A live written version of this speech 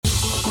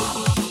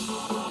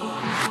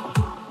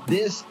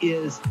This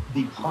is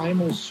the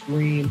primal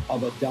scream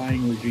of a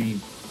dying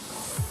regime.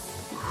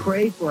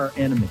 Pray for our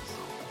enemies,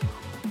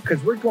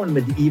 because we're going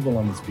medieval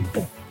on these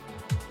people.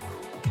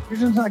 You're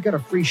just not got a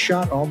free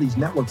shot at all these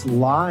networks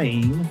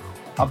lying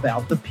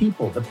about the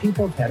people. The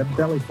people have had a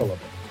belly full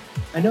of it.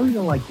 I know you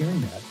don't like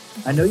hearing that.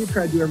 I know you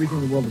try to do everything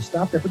in the world to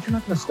stop that, but you're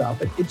not going to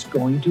stop it. It's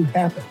going to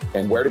happen.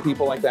 And where do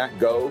people like that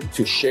go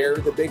to share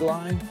the big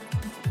lie?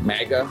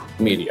 MAGA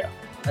media.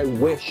 I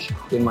wish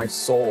in my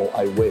soul,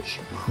 I wish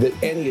that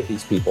any of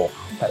these people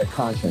had a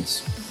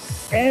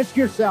conscience. Ask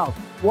yourself,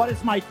 what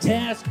is my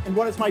task and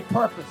what is my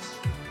purpose?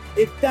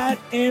 If that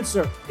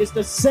answer is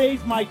to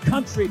save my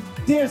country,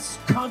 this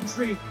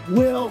country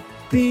will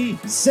be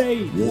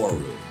saved. War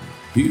Room.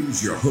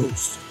 Here's your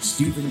host,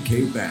 Stephen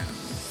K. Bannon.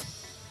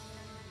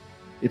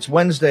 It's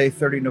Wednesday,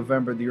 30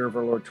 November, the year of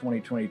our Lord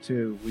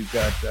 2022. We've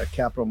got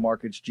capital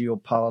markets,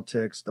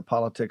 geopolitics, the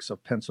politics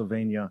of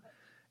Pennsylvania,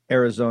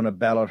 Arizona,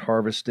 ballot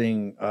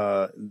harvesting,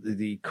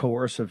 the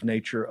coercive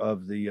nature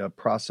of the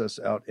process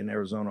out in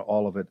Arizona,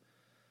 all of it.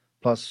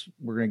 Plus,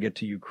 we're going to get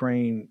to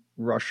Ukraine,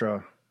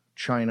 Russia,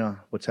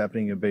 China, what's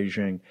happening in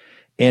Beijing,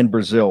 and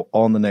Brazil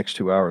all in the next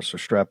 2 hours, so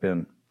strap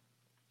in.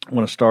 I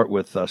want to start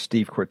with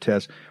Steve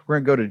Cortes. We're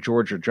going to go to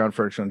Georgia. John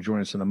Frederick's going to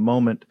join us in a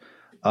moment.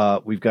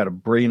 We've got a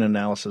brilliant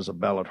analysis of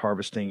ballot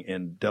harvesting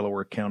in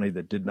Delaware County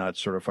that did not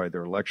certify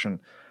their election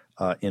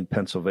in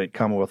Pennsylvania,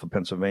 Commonwealth of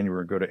Pennsylvania.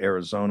 We're going to go to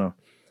Arizona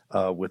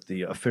with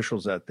the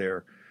officials out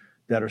there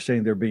that are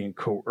saying they're being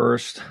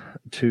coerced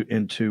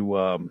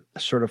into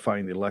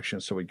certifying the election.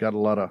 So we got a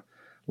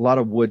lot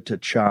of wood to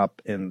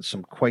chop and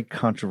some quite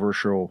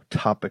controversial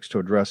topics to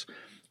address.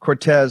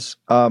 Cortes,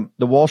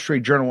 the Wall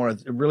Street Journal, I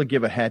want to really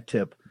give a hat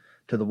tip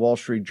to the Wall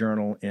Street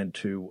Journal and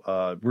to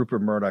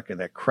Rupert Murdoch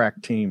and that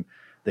crack team.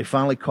 They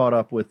finally caught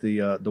up with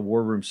the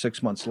War Room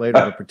 6 months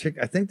later.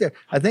 I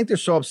think they're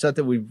so upset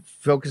that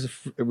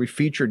we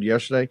featured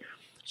yesterday.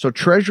 So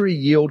Treasury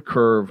yield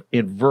curve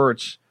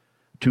inverts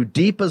to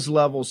deepest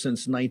level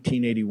since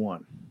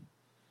 1981,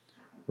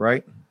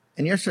 right?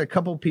 And yesterday, a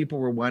couple of people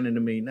were whining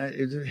to me.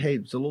 Hey,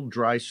 it's a little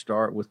dry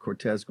start with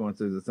Cortes going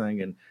through the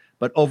thing,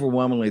 but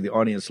overwhelmingly the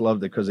audience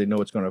loved it because they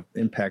know it's going to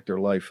impact their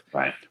life.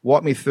 Right.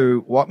 Walk me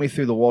through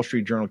the Wall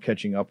Street Journal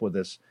catching up with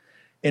this.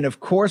 And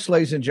of course,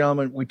 ladies and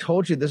gentlemen, we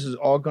told you this is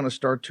all going to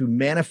start to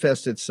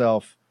manifest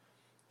itself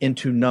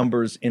into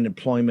numbers in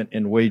employment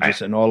and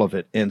wages and all of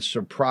it. And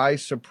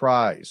surprise,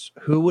 surprise,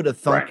 who would have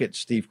thunk it,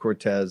 Steve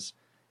Cortes?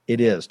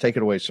 It is. Take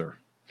it away, sir.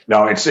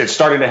 No, it's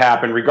starting to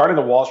happen. Regarding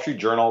the Wall Street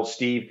Journal,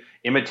 Steve,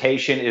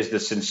 imitation is the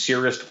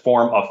sincerest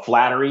form of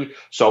flattery.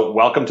 So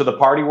welcome to the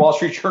party, Wall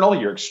Street Journal.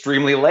 You're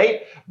extremely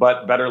late,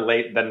 but better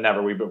late than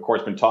never. We've, of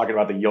course, been talking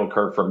about the yield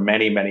curve for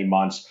many, many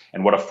months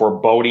and what a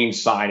foreboding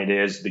sign it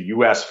is. The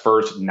U.S.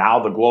 first,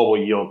 now the global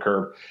yield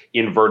curve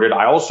inverted.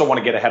 I also want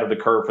to get ahead of the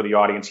curve for the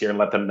audience here and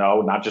let them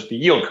know, not just the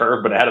yield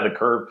curve, but ahead of the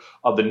curve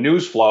of the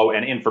news flow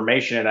and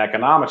information and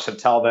economics to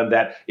tell them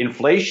that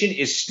inflation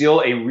is still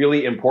a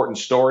really important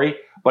story,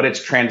 but it's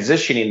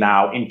transitioning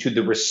now into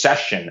the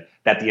recession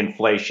that the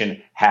inflation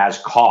has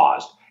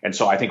caused. And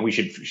so I think we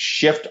should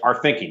shift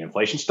our thinking.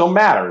 Inflation still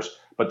matters,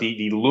 but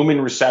the looming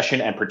recession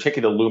and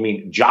particularly the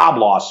looming job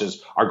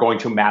losses are going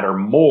to matter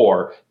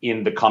more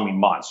in the coming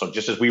months. So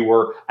just as we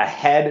were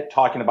ahead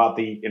talking about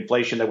the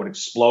inflation that would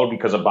explode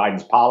because of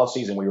Biden's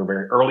policies, and we were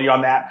very early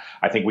on that,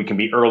 I think we can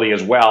be early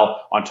as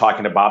well on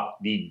talking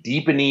about the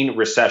deepening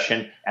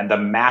recession and the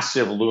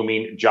massive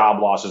looming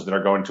job losses that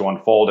are going to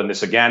unfold. And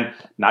this, again,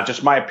 not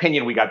just my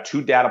opinion, we got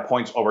two data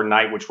points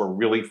overnight, which were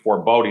really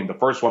foreboding. The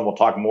first one, we'll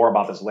talk more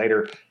about this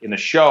later in the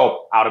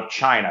show, out of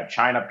China.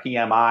 China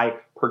PMI,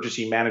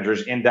 Purchasing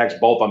Managers Index,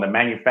 both on the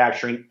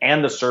manufacturing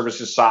and the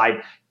services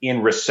side,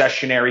 in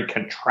recessionary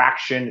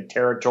contraction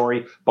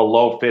territory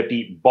below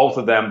 50. Both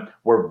of them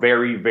were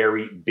very,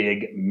 very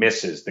big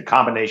misses. The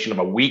combination of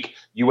a weak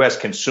U.S.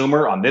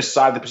 consumer on this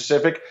side of the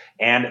Pacific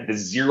and the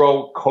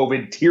zero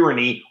COVID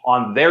tyranny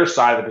on their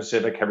side of the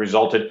Pacific have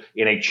resulted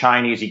in a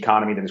Chinese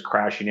economy that is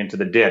crashing into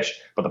the ditch.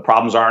 But the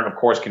problems aren't, of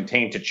course,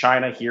 contained to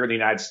China. Here in the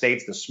United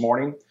States this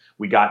morning,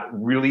 we got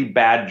really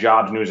bad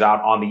jobs news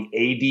out on the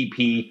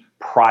ADP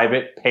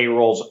private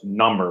payrolls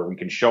number. We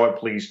can show it,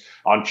 please,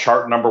 on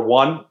chart number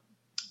one.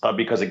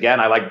 Because,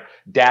 again, I like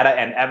data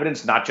and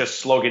evidence, not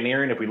just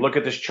sloganeering. If we look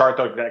at this chart,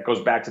 though, that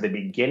goes back to the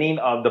beginning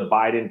of the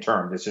Biden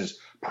term. This is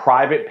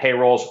private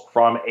payrolls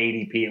from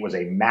ADP. It was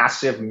a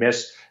massive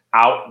miss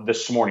out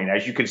this morning.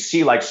 As you can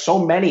see, like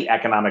so many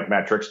economic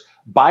metrics,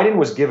 Biden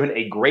was given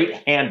a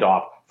great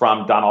handoff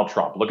from Donald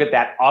Trump. Look at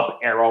that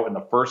up arrow in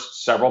the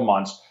first several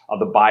months of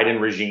the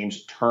Biden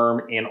regime's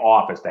term in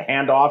office. The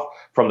handoff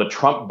from the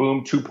Trump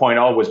boom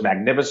 2.0 was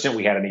magnificent.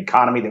 We had an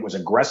economy that was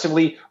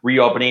aggressively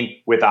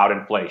reopening without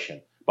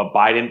inflation. But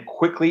Biden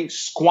quickly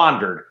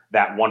squandered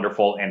that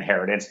wonderful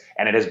inheritance,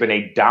 and it has been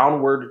a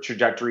downward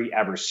trajectory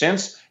ever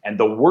since. And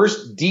the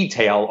worst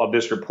detail of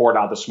this report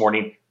out this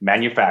morning,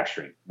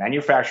 manufacturing.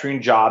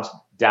 Manufacturing jobs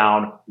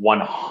down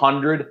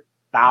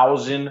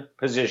 100,000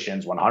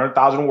 positions,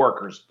 100,000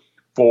 workers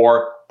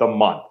for the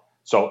month.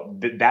 So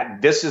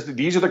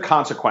these are the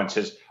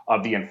consequences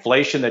of the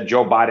inflation that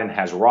Joe Biden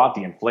has wrought.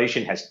 The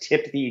inflation has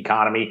tipped the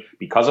economy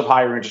because of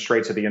higher interest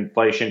rates that the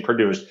inflation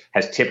produced,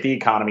 has tipped the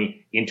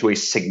economy into a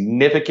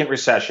significant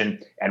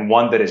recession, and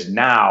one that is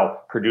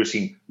now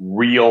producing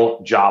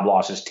real job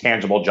losses,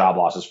 tangible job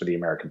losses for the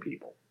American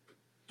people.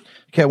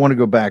 Okay, I want to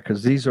go back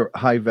because these are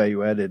high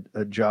value added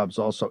jobs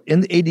also.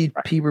 In the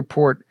ADP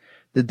report,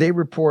 did they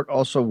report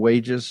also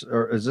wages,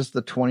 or is this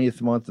the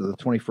 20th month or the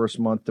 21st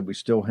month that we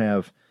still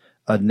have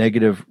a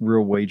negative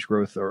real wage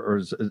growth, or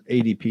does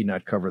ADP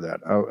not cover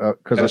that?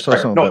 Because I saw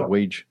something about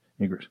wage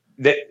increase.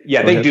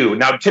 They do.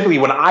 Now, typically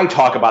when I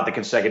talk about the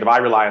consecutive, I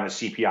rely on the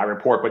CPI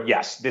report. But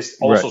yes, this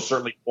also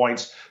certainly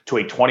points to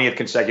a 20th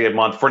consecutive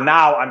month. For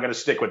now, I'm going to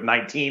stick with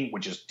 19,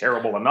 which is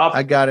terrible enough.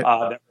 I got it.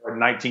 There are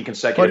 19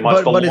 consecutive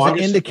months. But as an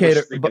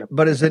indicator,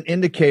 but as an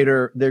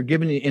indicator, they're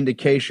giving you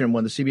indication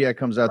when the CPI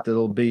comes out that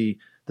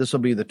this will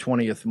be the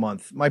 20th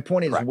month. My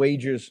point is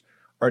wages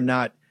are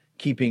not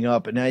keeping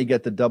up, and now you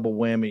get the double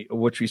whammy,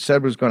 which we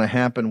said was going to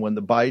happen when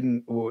the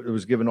Biden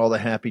was given all the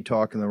happy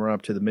talk in the run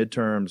up to the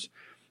midterms.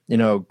 You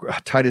know,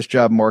 tightest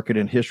job market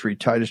in history.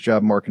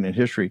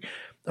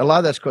 A lot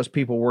of that's because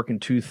people working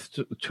two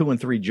and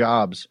three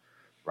jobs,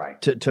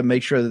 to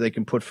make sure that they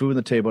can put food on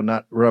the table,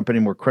 not run up any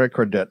more credit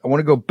card debt. I want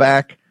to go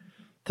back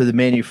to the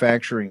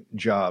manufacturing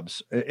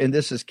jobs, and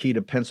this is key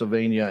to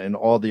Pennsylvania and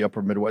all the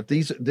upper Midwest.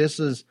 This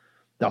is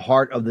the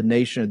heart of the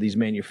nation of these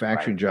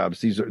manufacturing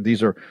jobs.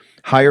 These are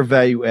higher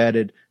value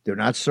added. They're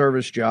not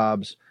service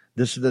jobs.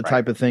 This is the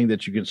type of thing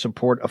that you can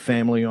support a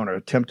family on, or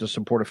attempt to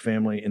support a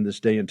family in this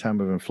day and time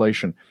of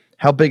inflation.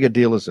 How big a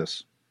deal is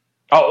this?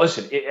 Oh,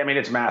 listen,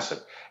 it's massive.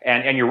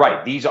 And you're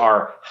right. These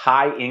are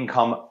high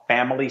income,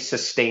 family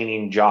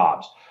sustaining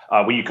jobs.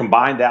 When you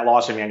combine that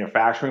loss in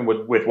manufacturing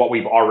with what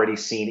we've already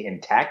seen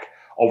in tech,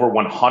 over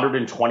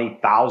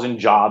 120,000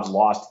 jobs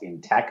lost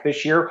in tech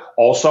this year.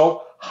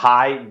 Also,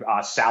 high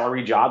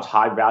salary jobs,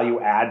 high value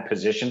add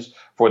positions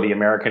for the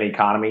American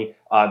economy.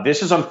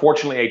 This is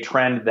unfortunately a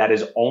trend that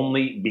is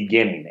only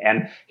beginning.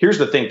 And here's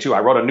the thing, too.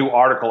 I wrote a new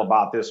article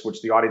about this,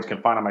 which the audience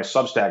can find on my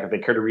Substack if they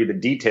care to read the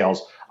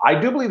details. I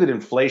do believe that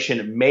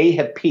inflation may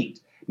have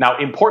peaked. Now,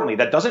 importantly,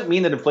 that doesn't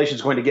mean that inflation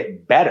is going to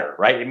get better,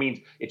 right? It means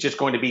it's just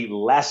going to be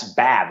less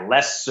bad,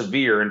 less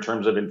severe in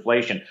terms of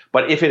inflation.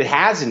 But if it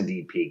has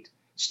indeed peaked,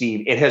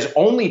 Steve, it has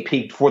only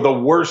peaked for the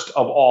worst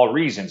of all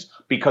reasons,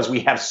 because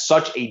we have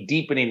such a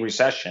deepening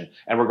recession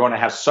and we're going to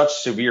have such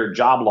severe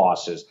job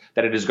losses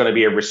that it is going to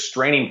be a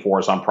restraining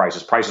force on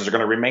prices. Prices are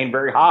going to remain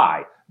very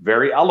high,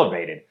 very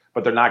elevated,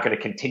 but they're not going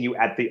to continue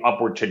at the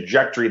upward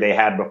trajectory they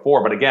had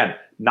before. But again,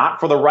 not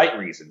for the right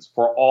reasons,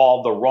 for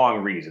all the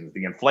wrong reasons.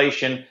 The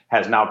inflation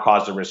has now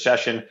caused a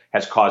recession,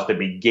 has caused the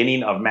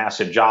beginning of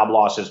massive job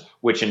losses,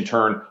 which in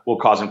turn will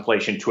cause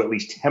inflation to at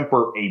least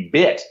temper a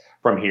bit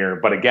from here.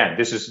 But again,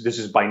 this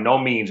is by no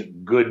means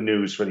good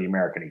news for the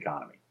American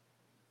economy.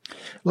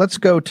 Let's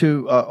go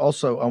to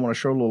also, I want to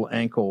show a little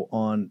ankle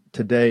on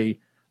today.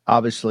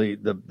 Obviously,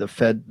 the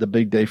Fed, the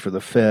big day for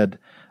the Fed.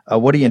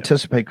 What do you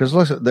anticipate? Because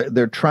listen,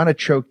 they're trying to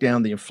choke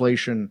down the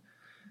inflation.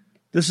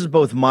 This is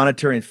both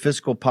monetary and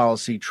fiscal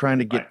policy trying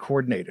to get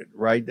coordinated,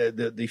 right?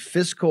 The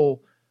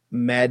fiscal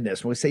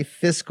madness. When we say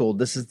fiscal,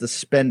 this is the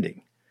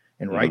spending.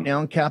 And right now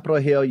in Capitol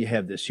Hill, you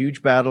have this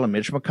huge battle. And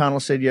Mitch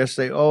McConnell said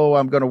yesterday,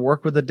 I'm going to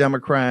work with the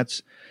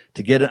Democrats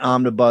to get an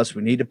omnibus.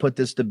 We need to put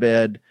this to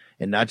bed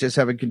and not just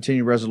have a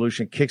continuing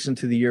resolution. Kicks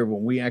into the year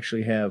when we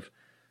actually have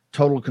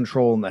total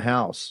control in the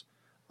House.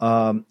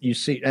 You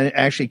see, and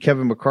actually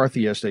Kevin McCarthy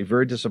yesterday,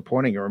 very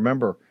disappointing. And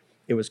remember,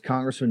 it was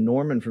Congressman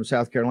Norman from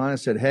South Carolina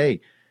said,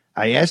 hey,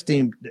 I asked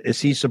him, does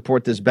he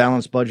support this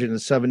balanced budget in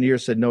 7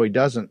 years? Said, no, he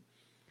doesn't.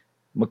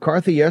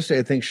 McCarthy yesterday,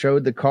 I think,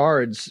 showed the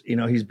cards. You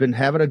know, he's been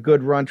having a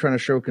good run trying to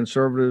show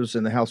conservatives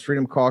in the House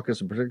Freedom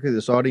Caucus, and particularly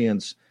this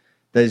audience,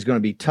 that he's going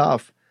to be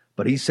tough.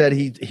 But he said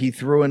he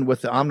threw in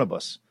with the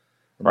omnibus.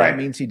 That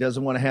means he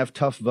doesn't want to have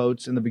tough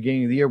votes in the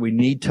beginning of the year. We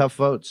need tough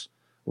votes.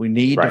 We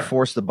need to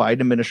force the Biden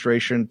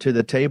administration to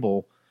the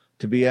table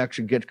to be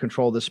actually get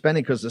control of the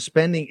spending, because the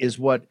spending is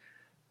what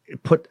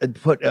put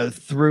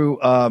through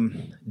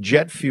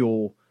jet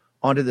fuel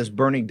onto this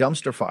burning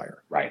dumpster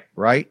fire.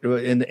 Right.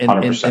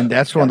 And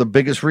that's one of the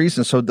biggest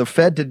reasons. So the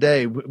Fed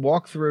today,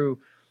 walk through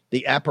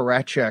the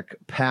Apparatchik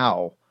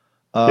Powell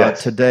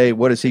today.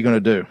 What is he going to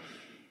do?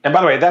 And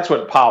by the way, that's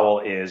what Powell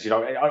is. You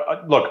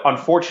know, look,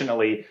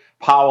 unfortunately,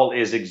 Powell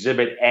is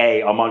exhibit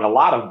A among a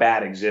lot of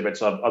bad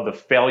exhibits of the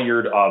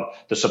failure of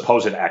the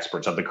supposed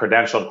experts, of the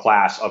credentialed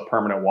class of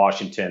permanent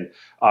Washington,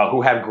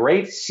 who have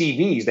great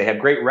CVs. They have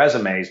great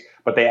resumes,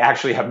 but they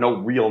actually have no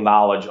real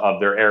knowledge of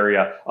their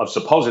area of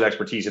supposed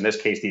expertise, in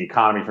this case, the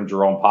economy, from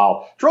Jerome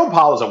Powell. Jerome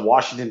Powell is a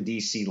Washington,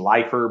 D.C.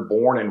 lifer,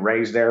 born and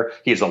raised there.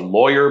 He is a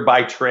lawyer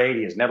by trade.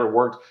 He has never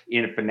worked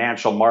in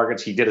financial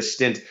markets. He did a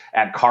stint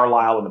at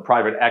Carlyle in the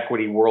private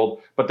equity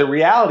world. But the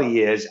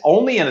reality is,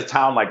 only in a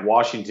town like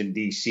Washington,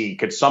 D.C.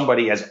 could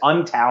somebody as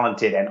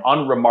untalented and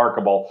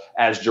unremarkable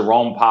as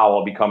Jerome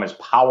Powell become as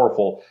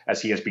powerful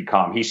as he has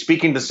become. He's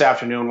speaking this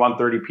afternoon,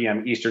 1:30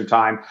 p.m. Eastern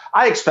time.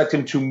 I expect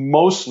him to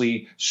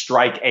mostly strike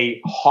a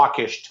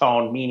hawkish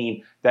tone,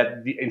 meaning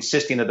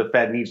insisting that the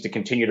Fed needs to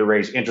continue to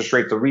raise interest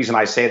rates. The reason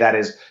I say that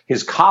is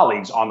his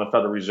colleagues on the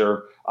Federal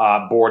Reserve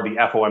Board, the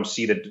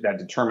FOMC that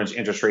determines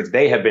interest rates,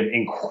 they have been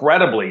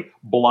incredibly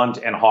blunt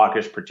and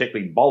hawkish,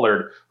 particularly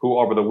Bullard, who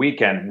over the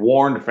weekend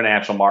warned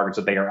financial markets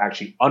that they are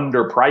actually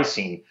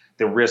underpricing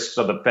the risks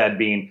of the Fed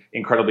being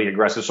incredibly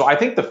aggressive. So I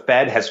think the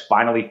Fed has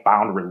finally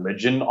found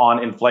religion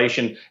on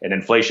inflation, an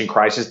inflation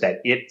crisis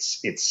that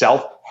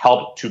itself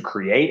helped to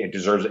create. It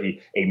deserves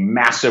a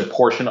massive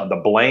portion of the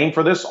blame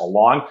for this,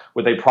 along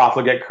with a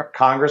profligate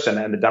Congress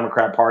and the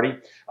Democrat Party.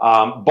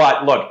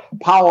 But look,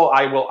 Powell,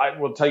 I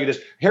will tell you this.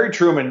 Harry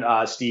Truman,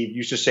 Steve,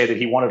 used to say that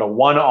he wanted a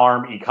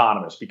one-arm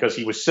economist because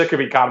he was sick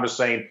of economists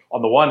saying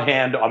on the one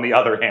hand, on the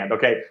other hand.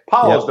 Okay,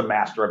 Powell is the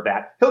master of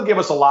that. He'll give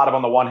us a lot of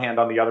on the one hand,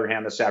 on the other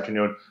hand this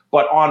afternoon.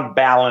 But on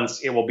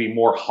balance, it will be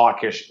more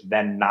hawkish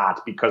than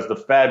not because the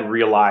Fed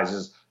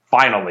realizes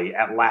finally,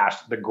 at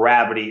last, the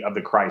gravity of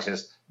the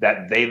crisis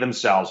that they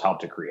themselves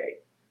helped to create.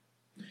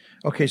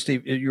 Okay,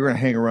 Steve, you're going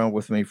to hang around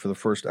with me for the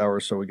first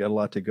hour, so we got a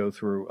lot to go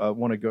through.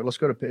 Let's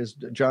go to is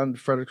John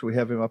Fredericks. We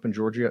have him up in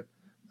Georgia yet?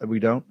 We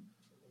don't?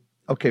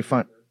 Okay,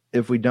 fine.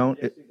 If we don't,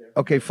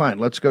 okay, fine.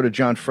 Let's go to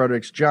John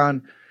Fredericks.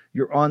 John,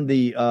 you're on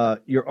the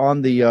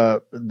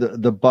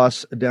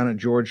bus down in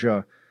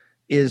Georgia.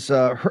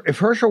 If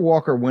Herschel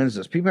Walker wins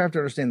this, people have to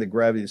understand the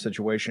gravity of the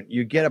situation.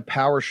 You get a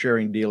power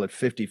sharing deal at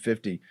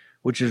 50-50,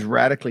 which is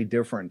radically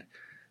different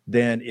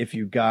than if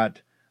you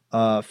got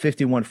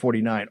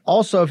 51-49.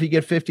 Also, if you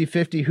get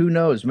 50-50, who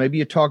knows? Maybe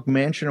you talk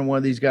Manchin and one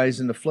of these guys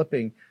into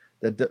flipping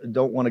that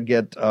don't want to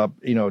get,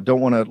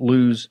 don't want to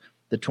lose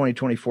the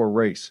 2024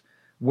 race.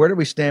 Where do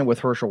we stand with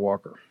Herschel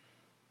Walker?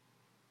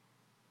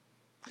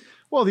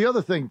 Well, the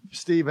other thing,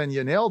 Stephen,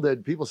 you nailed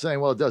it. People saying,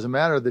 well, it doesn't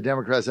matter. The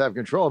Democrats have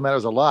control. It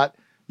matters a lot.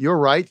 You're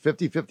right.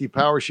 50-50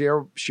 power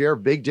share,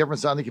 big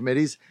difference on the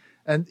committees.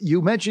 And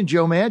you mentioned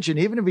Joe Manchin.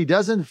 Even if he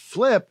doesn't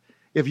flip,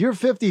 if you're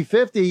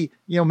 50-50,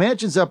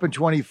 Manchin's up in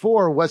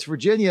 24. West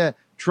Virginia,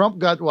 Trump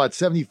got,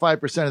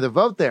 75% of the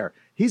vote there.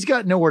 He's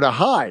got nowhere to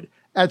hide.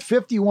 At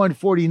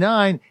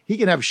 51-49, he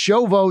can have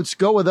show votes,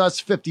 go with us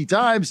 50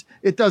 times.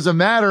 It doesn't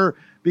matter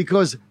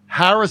because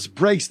Harris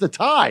breaks the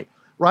tie,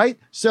 right?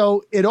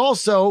 So it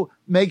also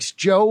makes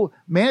Joe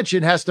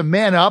Manchin has to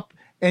man up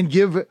and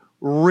give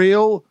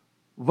real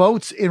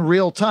votes in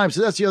real time.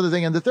 So that's the other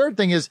thing. And the third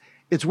thing is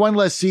it's one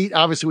less seat.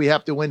 Obviously, we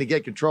have to win to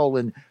get control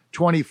in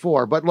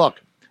 24. But look,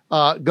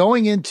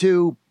 going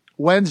into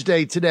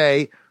Wednesday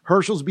today,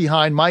 Herschel's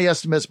behind my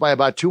estimates by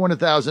about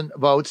 200,000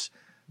 votes.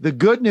 The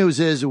good news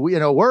is,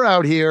 we're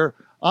out here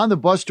on the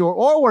bus tour.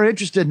 All we're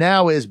interested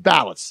now is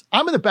ballots.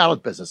 I'm in the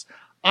ballot business.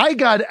 I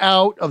got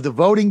out of the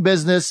voting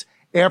business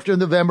after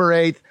November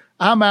 8th.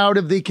 I'm out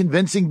of the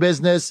convincing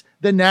business,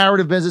 the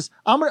narrative business.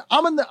 I'm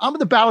in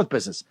the ballot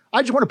business.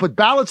 I just want to put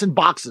ballots in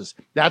boxes.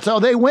 That's how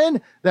they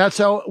win. That's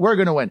how we're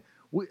going to win.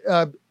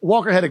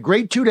 Walker had a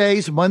great 2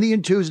 days, Monday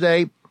and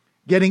Tuesday,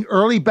 getting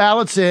early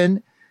ballots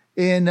in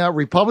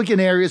Republican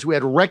areas. We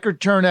had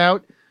record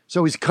turnout,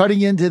 so he's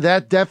cutting into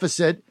that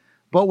deficit.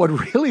 But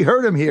what really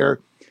hurt him here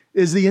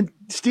is the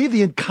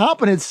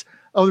incompetence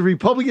of the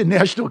Republican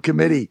National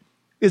Committee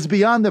is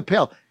beyond the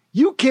pale.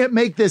 You can't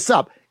make this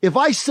up. If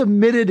I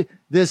submitted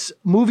this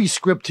movie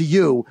script to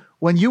you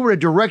when you were a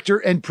director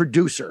and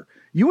producer,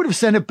 you would have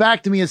sent it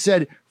back to me and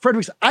said,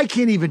 Fredericks, I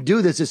can't even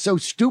do this. It's so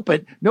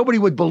stupid. Nobody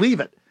would believe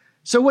it.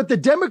 So what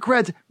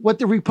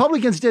the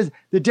Republicans did,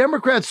 the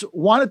Democrats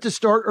wanted to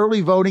start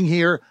early voting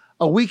here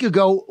a week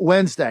ago,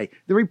 Wednesday.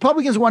 The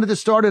Republicans wanted to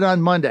start it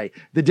on Monday.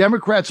 The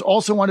Democrats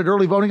also wanted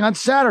early voting on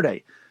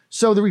Saturday.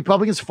 So the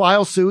Republicans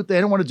file suit.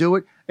 They don't want to do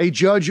it. A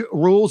judge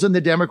rules in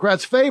the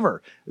Democrats'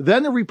 favor.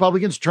 Then the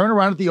Republicans turn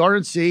around at the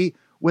RNC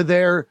with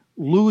their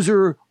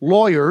loser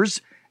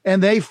lawyers,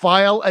 and they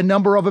file a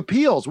number of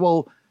appeals.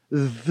 Well,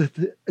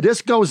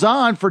 this goes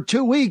on for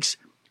 2 weeks.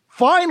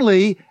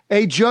 Finally,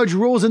 a judge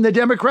rules in the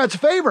Democrats'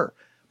 favor.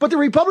 But the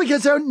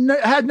Republicans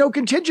had no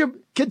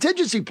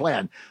contingency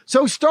plan.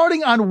 So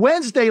starting on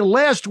Wednesday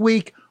last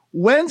week,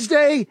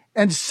 Wednesday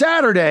and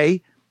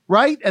Saturday,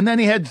 right? And then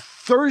he had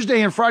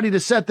Thursday and Friday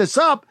to set this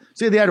up.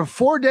 So they had a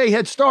 4-day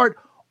head start.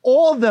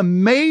 All the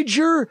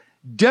major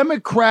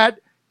Democrat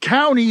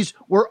counties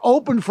were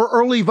open for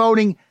early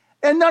voting,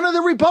 and none of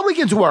the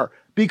Republicans were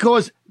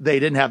because they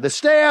didn't have the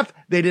staff.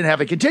 They didn't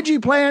have a contingency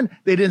plan.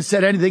 They didn't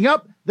set anything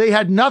up. They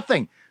had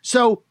nothing.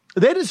 So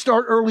they didn't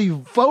start early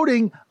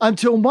voting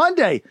until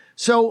Monday.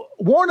 So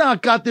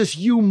Warnock got this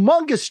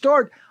humongous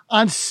start.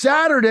 On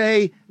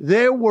Saturday,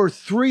 there were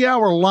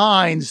 3-hour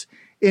lines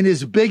in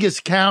his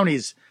biggest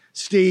counties,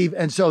 Steve.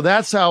 And so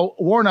that's how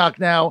Warnock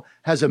now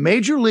has a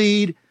major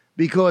lead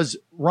because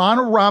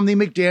Ronald Romney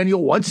McDaniel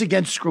once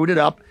again screwed it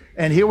up.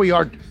 And here we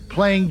are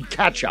playing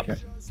catch up.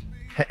 Okay.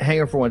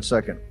 Hang on for 1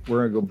 second.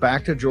 We're going to go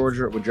back to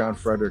Georgia with John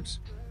Fredericks.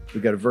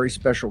 We've got a very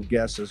special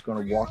guest that's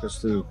going to walk us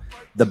through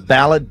the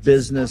ballot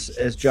business,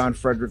 as John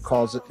Frederick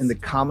calls it, in the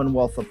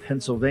Commonwealth of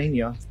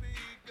Pennsylvania.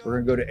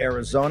 We're going to go to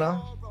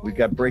Arizona. We've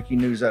got breaking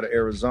news out of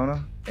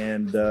Arizona,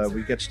 and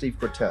we've got Steve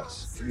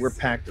Cortez. We're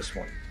packed this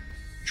morning.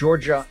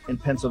 Georgia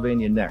and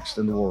Pennsylvania next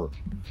in the War Room.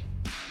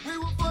 We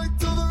will fight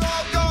till they're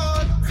all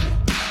gone.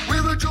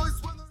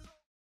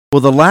 Will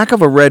the lack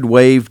of a red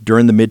wave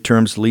during the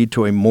midterms lead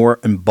to a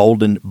more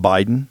emboldened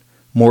Biden,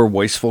 more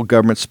wasteful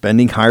government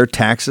spending, higher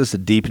taxes, a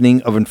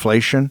deepening of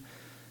inflation?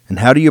 And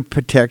how do you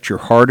protect your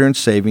hard-earned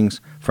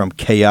savings from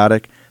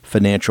chaotic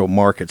financial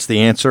markets? The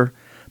answer?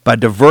 By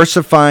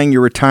diversifying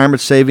your retirement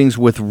savings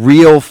with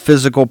real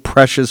physical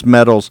precious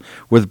metals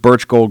with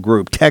Birch Gold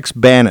Group. Text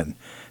Bannon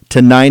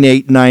to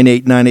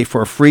 989898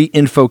 for a free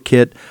info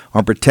kit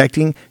on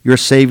protecting your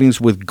savings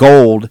with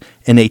gold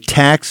in a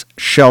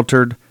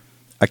tax-sheltered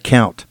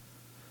account.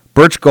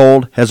 Birch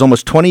Gold has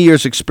almost 20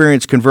 years'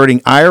 experience converting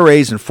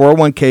IRAs and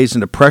 401ks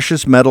into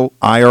precious metal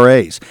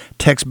IRAs.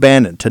 Text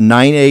Bannon to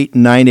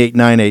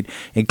 989898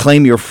 and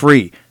claim your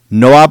free,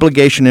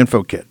 no-obligation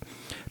info kit.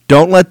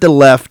 Don't let the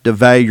left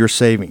devalue your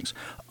savings.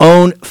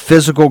 Own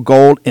physical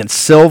gold and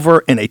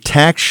silver in a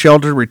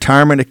tax-sheltered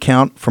retirement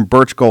account from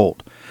Birch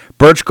Gold.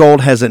 Birch Gold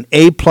has an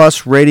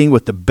A-plus rating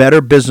with the Better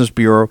Business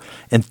Bureau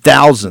and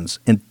thousands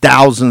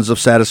of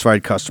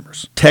satisfied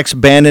customers. Text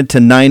Bannon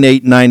to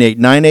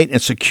 989898 and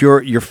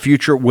secure your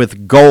future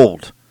with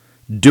gold.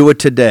 Do it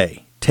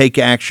today. Take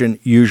action.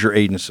 Use your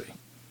agency.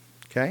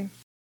 Okay?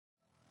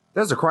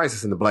 There's a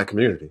crisis in the black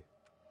community.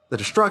 The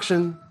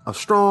destruction of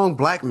strong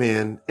black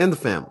men in the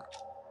family.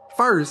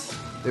 First,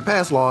 they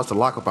passed laws to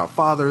lock up our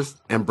fathers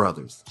and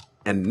brothers.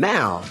 And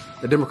now,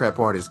 the Democrat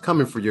Party is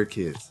coming for your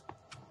kids.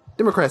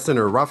 Democrat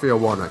Senator Raphael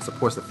Warnock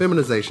supports the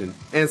feminization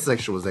and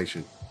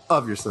sexualization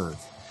of your sons.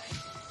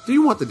 Do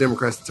you want the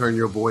Democrats to turn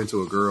your boy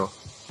into a girl?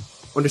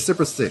 On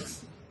December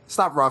 6th,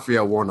 stop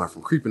Raphael Warnock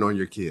from creeping on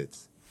your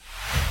kids.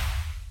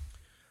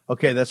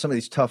 Okay, that's some of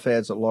these tough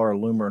ads that Laura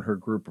Loomer and her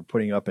group are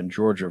putting up in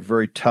Georgia.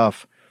 Very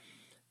tough.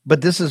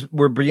 But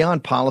we're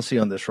beyond policy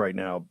on this right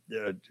now,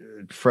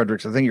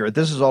 Fredericks. I think you're right.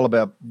 This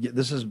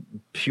is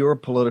pure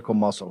political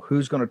muscle.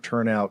 Who's going to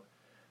turn out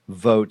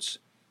votes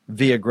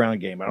via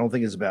ground game? I don't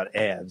think it's about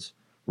ads,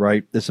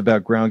 right? It's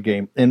about ground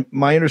game. And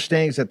my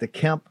understanding is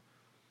that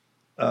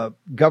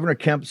Governor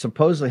Kemp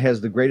supposedly has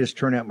the greatest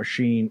turnout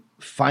machine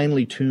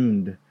finely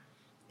tuned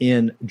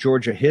in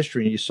Georgia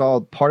history. And you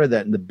saw part of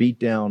that in the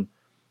beatdown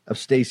of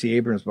Stacey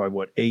Abrams by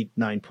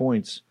 8-9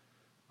 points.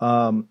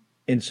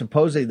 And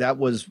supposedly that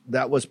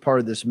was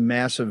part of this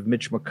massive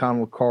Mitch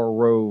McConnell, Karl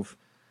Rove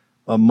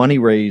money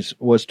raise,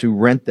 was to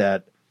rent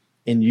that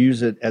and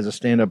use it as a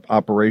stand-up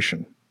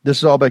operation. This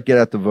is all about get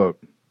out the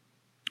vote.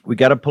 We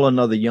got to pull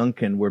another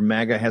Youngkin where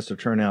MAGA has to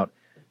turn out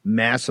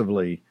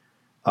massively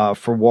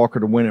for Walker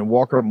to win, and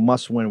Walker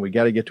must win. We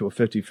got to get to a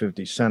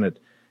 50-50 Senate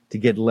to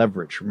get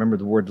leverage. Remember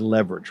the word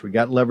leverage. We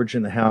got leverage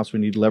in the House. We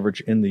need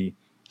leverage in the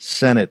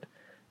Senate.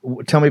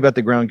 Tell me about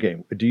the ground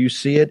game. Do you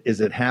see it? Is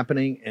it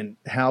happening? And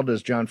how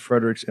does John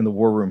Fredericks in the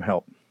War Room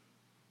help?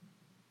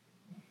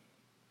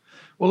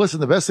 Well, listen,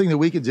 the best thing that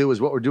we can do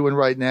is what we're doing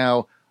right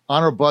now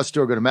on our bus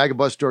store. Go to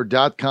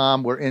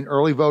magabusstore.com. We're in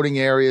early voting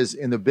areas,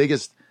 in the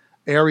biggest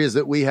areas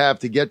that we have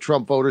to get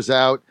Trump voters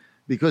out,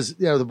 because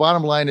the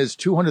bottom line is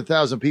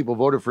 200,000 people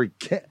voted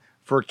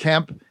for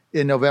Kemp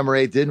in November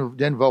 8th,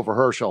 didn't vote for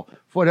Herschel.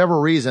 For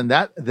whatever reason,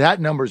 that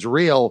number's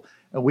real,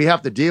 and we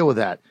have to deal with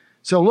that.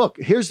 So look,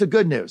 here's the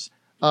good news.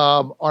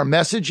 Our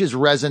message is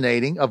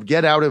resonating of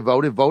get out and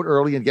vote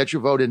early and get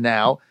your vote in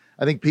now.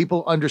 I think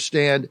people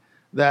understand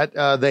that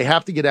they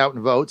have to get out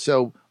and vote.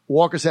 So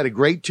Walker's had a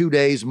great 2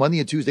 days. Monday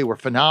and Tuesday were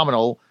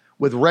phenomenal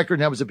with record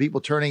numbers of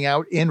people turning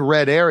out in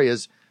red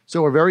areas.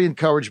 So we're very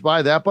encouraged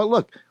by that. But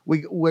look,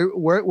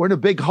 we're in a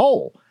big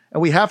hole,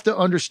 and we have to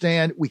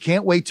understand we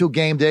can't wait till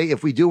game day.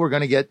 If we do, we're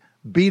going to get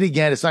beat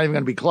again. It's not even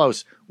going to be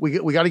close. We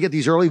got to get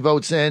these early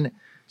votes in.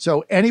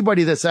 So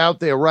anybody that's out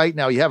there right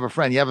now, you have a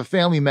friend, you have a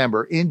family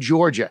member in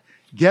Georgia,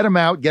 get them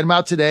out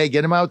today,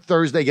 get them out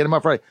Thursday, get them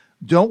out Friday.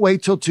 Don't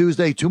wait till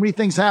Tuesday. Too many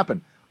things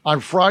happen.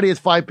 On Friday at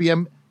 5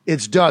 p.m.,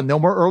 it's done. No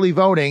more early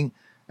voting.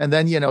 And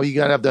then, you got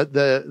to have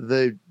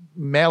the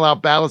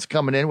mail-out ballots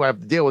coming in. We have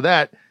to deal with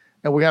that.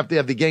 And we have to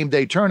have the game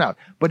day turnout.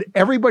 But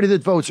everybody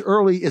that votes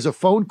early is a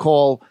phone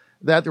call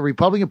that the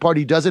Republican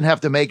Party doesn't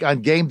have to make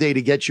on game day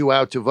to get you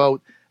out to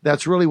vote.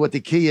 That's really what the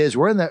key is.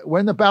 We're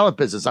in the ballot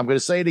business. I'm going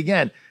to say it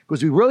again,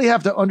 because we really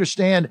have to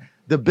understand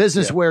the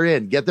business we're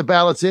in. Get the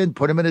ballots in,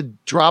 put them in a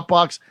drop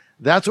box.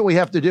 That's what we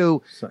have to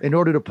do in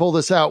order to pull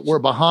this out. We're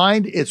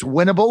behind. It's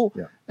winnable,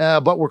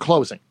 but we're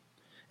closing.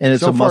 And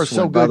it's so a far must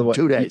so win. good. By the way,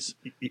 2 days.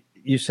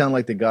 You sound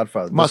like the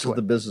Godfather. Must this win. Is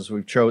the business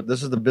we've chosen.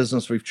 This is the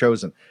business we've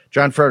chosen.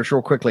 John Fredericks,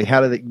 real quickly,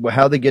 how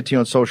they get to you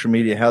on social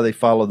media? How they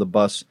follow the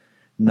bus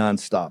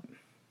nonstop?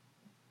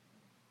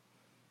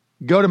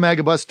 Go to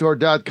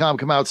magabusstore.com.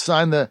 Come out,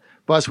 sign the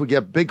bus. We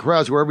get big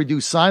crowds wherever we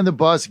do. Sign the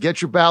bus, get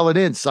your ballot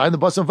in, sign the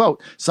bus and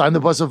vote. Sign the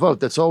bus and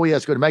vote. That's all we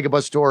ask. Go to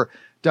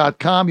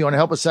magabusstore.com. You want to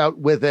help us out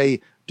with a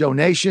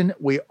donation?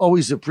 We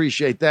always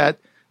appreciate that.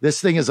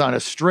 This thing is on a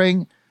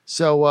string,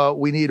 so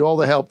we need all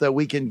the help that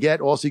we can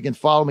get. Also, you can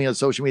follow me on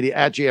social media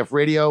at JF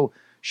Radio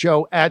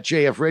Show, at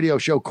JF Radio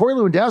Show. Corey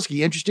Lewandowski,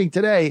 interesting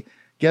today,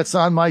 gets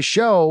on my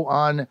show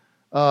on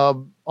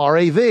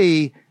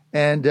RAV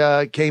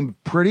and came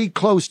pretty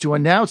close to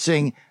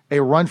announcing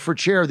a run for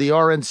chair of the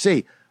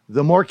RNC.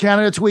 The more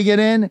candidates we get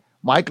in,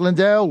 Mike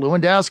Lindell,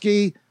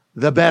 Lewandowski,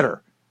 the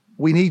better.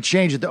 we need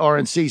change at the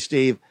RNC,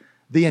 Steve.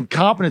 The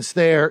incompetence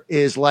there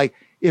is like,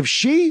 if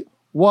she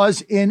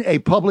was in a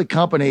public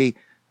company,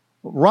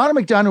 Ronna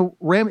McDonald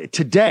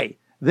today,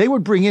 they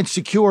would bring in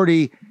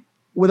security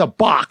with a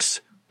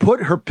box,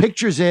 put her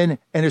pictures in,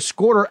 and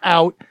escort her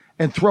out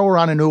and throw her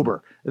on an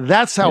Uber.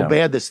 That's how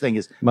bad this thing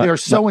is. They are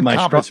so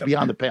incompetent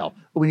beyond the pale.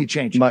 We need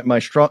change. My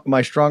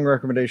strong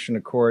recommendation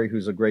to Corey,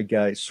 who's a great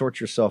guy, sort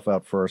yourself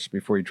out first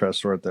before you try to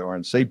sort the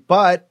RNC.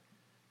 But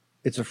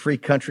it's a free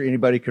country.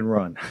 Anybody can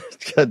run.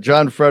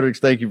 John Fredericks,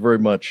 thank you very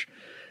much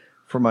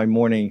for my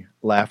morning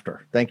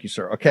laughter. Thank you,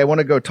 sir. Okay, I want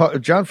to go talk.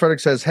 John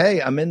Fredericks says,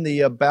 hey, I'm in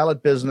the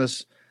ballot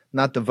business,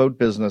 not the vote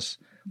business.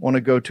 I want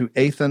to go to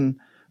Ethan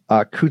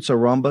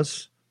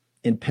Koutsarambas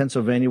in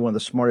Pennsylvania, one of the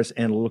smartest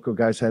analytical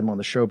guys. Had him on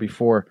the show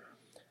before.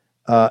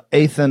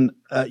 Ethan,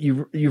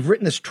 you've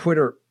written this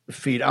Twitter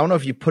feed. I don't know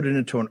if you put it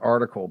into an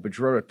article, but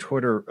you wrote a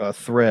Twitter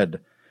thread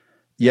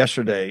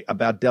yesterday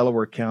about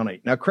Delaware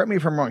County. Now, correct me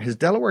if I'm wrong. Has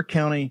Delaware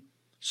County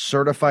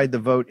certified the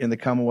vote in the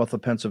Commonwealth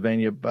of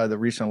Pennsylvania by the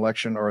recent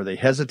election, or are they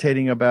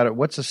hesitating about it?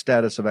 What's the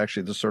status of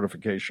actually the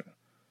certification?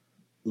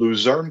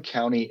 Luzerne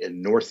County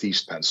in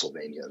northeast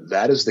Pennsylvania.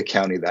 That is the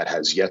county that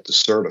has yet to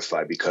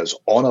certify, because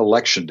on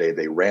election day,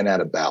 they ran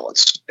out of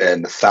ballots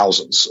and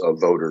thousands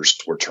of voters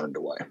were turned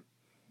away.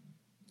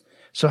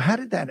 So how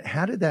did that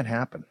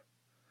happen?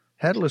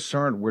 How did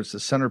Luzerne, where's the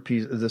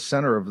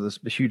center of this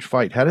huge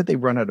fight, how did they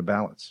run out of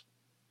ballots?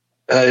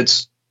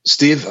 It's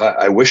Steve,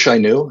 I wish I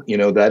knew. You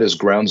know, that is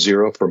ground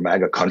zero for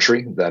MAGA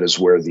country. That is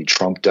where the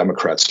Trump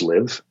Democrats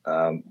live.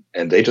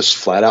 And they just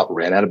flat out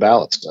ran out of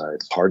ballots.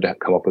 It's hard to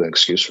come up with an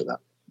excuse for that.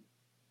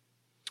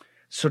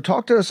 So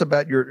talk to us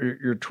about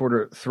your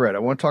Twitter thread. I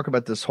want to talk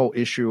about this whole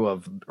issue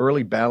of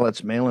early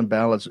ballots, mail-in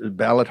ballots,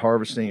 ballot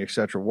harvesting, et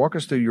cetera. Walk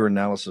us through your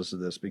analysis of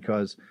this,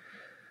 because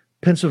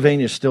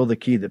Pennsylvania is still the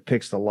key that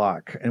picks the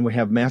lock, and we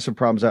have massive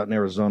problems out in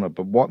Arizona.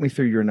 But walk me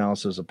through your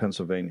analysis of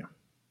Pennsylvania.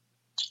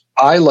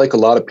 I, like a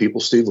lot of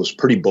people, Steve, was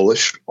pretty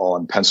bullish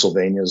on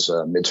Pennsylvania's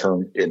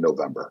midterm in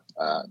November.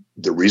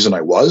 The reason I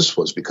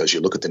was because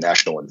you look at the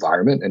national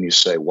environment and you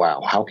say,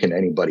 wow, how can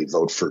anybody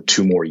vote for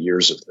 2 more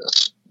years of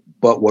this?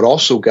 But what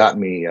also got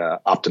me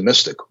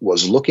optimistic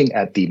was looking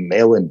at the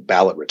mail-in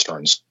ballot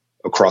returns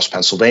across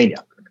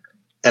Pennsylvania.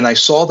 And I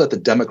saw that the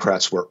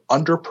Democrats were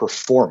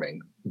underperforming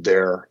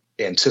their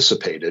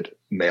anticipated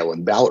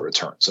mail-in ballot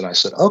returns. And I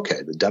said,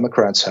 okay, the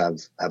Democrats have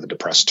a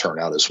depressed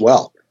turnout as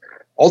well.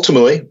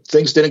 Ultimately,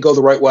 things didn't go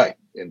the right way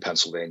in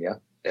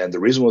Pennsylvania. And the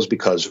reason was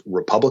because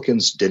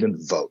Republicans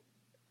didn't vote.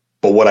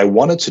 But what I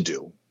wanted to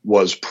do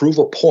was prove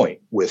a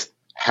point with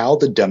how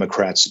the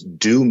Democrats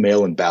do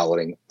mail-in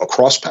balloting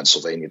across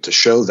Pennsylvania to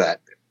show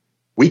that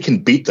we can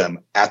beat them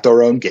at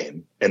their own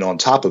game. And on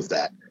top of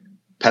that,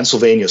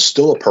 Pennsylvania is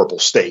still a purple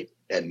state,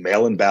 and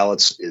mail-in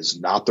ballots is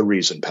not the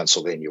reason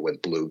Pennsylvania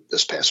went blue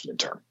this past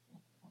midterm.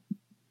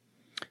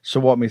 So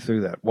walk me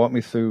through that. Walk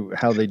me through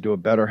how they do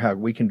it better, how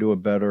we can do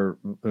it better,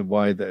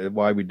 why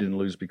we didn't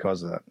lose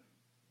because of that.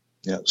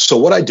 Yeah. So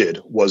what I did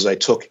was I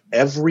took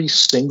every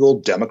single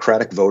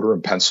Democratic voter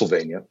in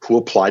Pennsylvania who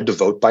applied to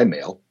vote by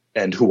mail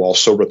and who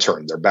also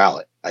returned their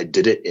ballot. I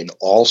did it in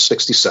all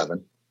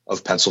 67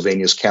 of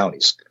Pennsylvania's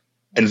counties.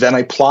 And then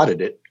I plotted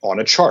it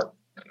on a chart,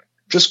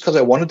 just because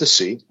I wanted to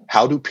see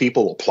how do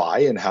people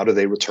apply and how do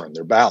they return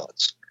their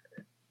ballots.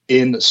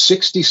 In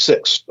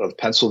 66 of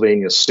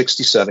Pennsylvania's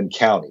 67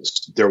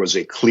 counties, there was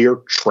a clear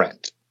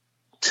trend.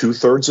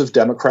 2/3 of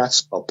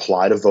Democrats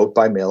apply to vote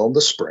by mail in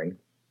the spring,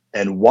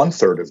 and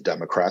 1/3 of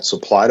Democrats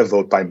apply to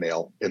vote by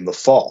mail in the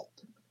fall.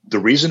 The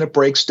reason it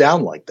breaks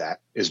down like that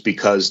is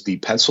because the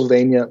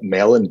Pennsylvania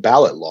mail-in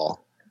ballot law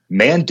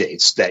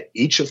mandates that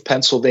each of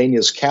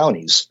Pennsylvania's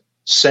counties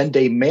send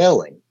a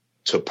mailing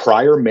to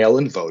prior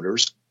mail-in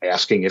voters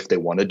asking if they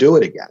want to do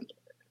it again.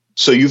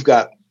 So you've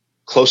got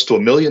close to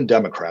 1 million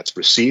Democrats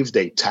received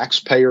a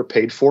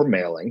taxpayer-paid-for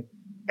mailing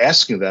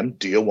asking them,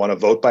 do you want to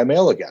vote by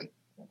mail again?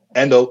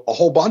 And a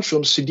whole bunch of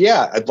them said,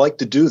 yeah, I'd like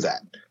to do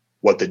that.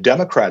 What the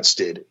Democrats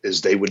did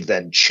is they would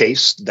then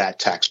chase that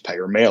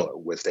taxpayer mailer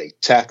with a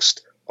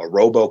text, a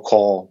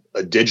robocall,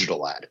 a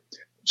digital ad.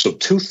 So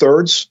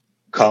 2/3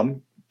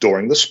 come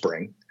during the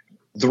spring.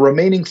 The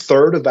remaining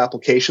third of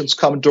applications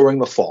come during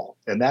the fall.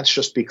 And that's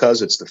just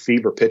because it's the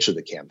fever pitch of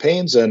the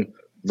campaigns and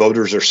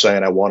voters are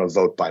saying, I want to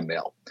vote by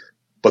mail.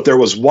 But there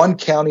was one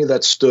county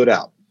that stood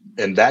out,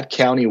 and that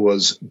county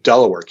was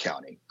Delaware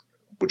County,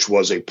 which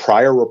was a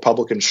prior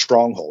Republican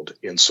stronghold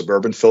in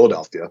suburban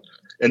Philadelphia.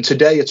 And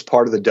today it's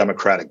part of the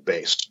Democratic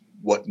base.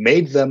 What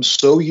made them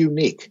so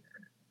unique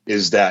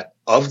is that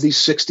of these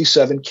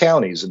 67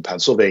 counties in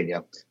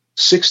Pennsylvania,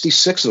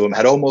 66 of them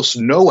had almost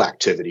no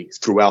activity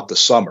throughout the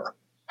summer.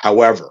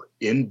 However,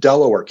 in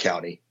Delaware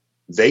County,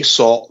 they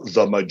saw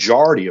the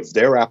majority of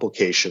their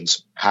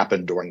applications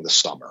happen during the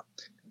summer.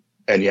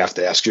 And you have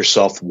to ask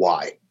yourself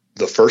why.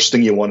 The first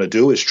thing you want to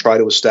do is try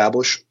to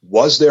establish,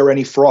 was there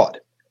any fraud?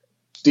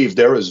 Steve,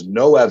 there is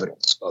no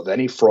evidence of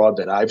any fraud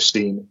that I've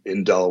seen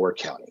in Delaware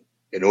County.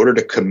 In order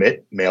to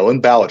commit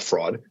mail-in ballot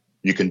fraud,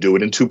 you can do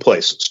it in 2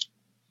 places.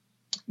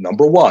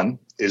 Number one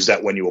is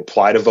that when you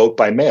apply to vote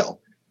by mail,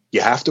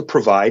 you have to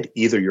provide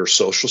either your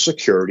social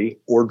security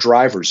or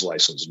driver's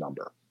license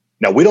number.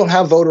 Now, we don't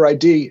have voter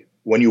ID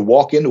when you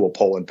walk into a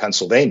poll in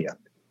Pennsylvania,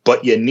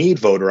 but you need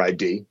voter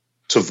ID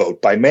to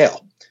vote by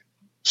mail.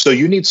 So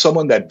you need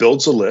someone that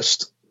builds a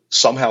list,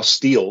 somehow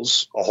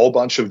steals a whole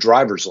bunch of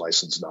driver's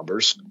license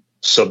numbers,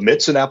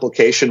 submits an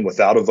application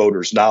without a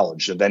voter's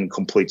knowledge, and then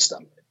completes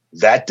them.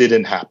 That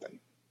didn't happen.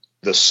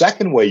 The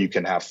second way you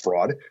can have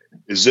fraud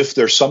is if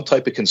there's some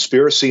type of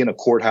conspiracy in a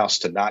courthouse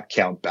to not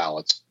count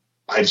ballots.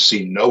 I've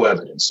seen no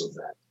evidence of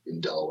that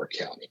in Delaware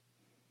County.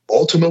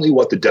 Ultimately,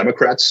 what the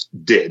Democrats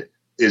did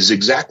is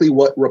exactly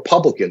what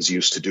Republicans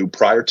used to do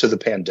prior to the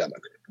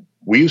pandemic.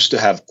 We used to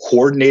have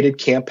coordinated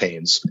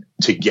campaigns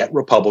to get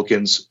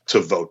Republicans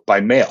to vote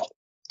by mail.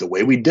 The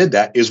way we did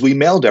that is we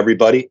mailed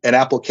everybody an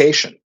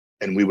application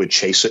and we would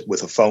chase it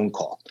with a phone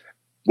call.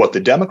 What the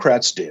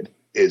Democrats did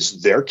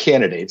is their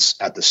candidates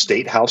at the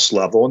state house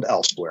level and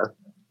elsewhere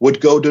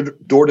would go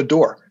door to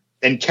door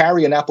and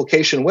carry an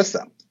application with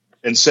them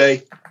and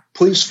say,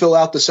 please fill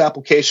out this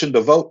application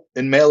to vote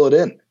and mail it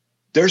in.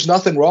 There's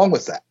nothing wrong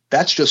with that.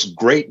 That's just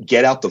great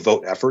get out the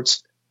vote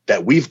efforts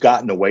that we've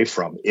gotten away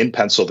from in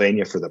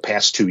Pennsylvania for the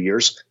past 2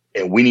 years,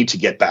 and we need to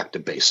get back to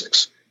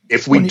basics.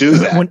 If we do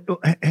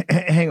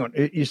that. Hang on.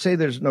 You say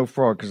there's no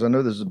fraud, because I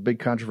know there's a big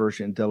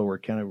controversy in Delaware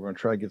County. We're going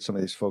to try to get some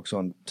of these folks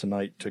on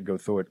tonight to go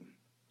through it.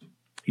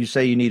 You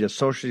say you need a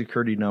social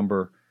security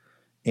number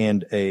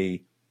and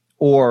a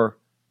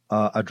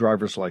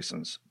driver's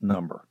license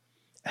number.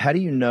 How do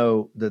you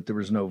know that there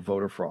was no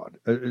voter fraud?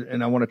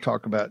 And I want to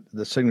talk about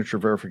the signature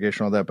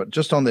verification, all that, but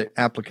just on the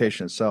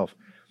application itself,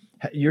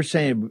 you're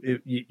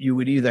saying you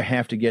would either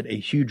have to get a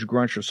huge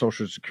bunch of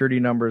social security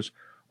numbers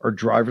or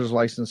driver's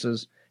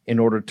licenses in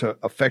order to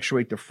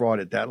effectuate the fraud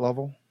at that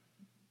level?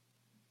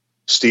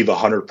 Steve,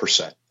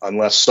 100%.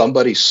 Unless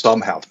somebody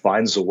somehow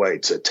finds a way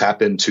to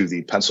tap into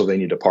the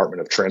Pennsylvania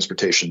Department of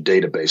Transportation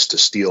database to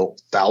steal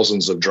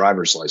thousands of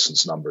driver's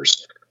license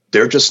numbers,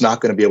 they're just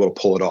not going to be able to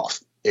pull it off.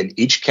 And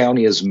each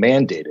county is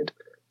mandated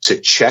to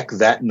check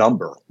that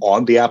number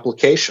on the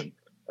application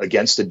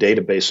against a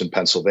database in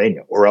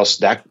Pennsylvania, or else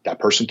that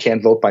person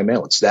can't vote by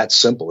mail. It's that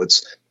simple.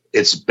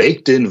 It's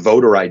baked in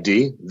voter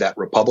ID that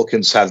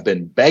Republicans have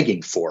been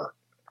begging for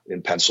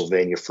in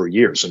Pennsylvania for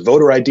years. And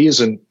voter ID is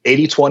an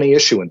 80-20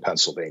 issue in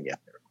Pennsylvania.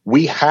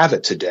 We have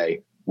it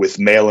today with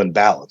mail-in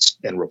ballots,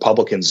 and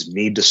Republicans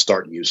need to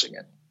start using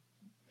it.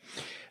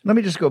 Let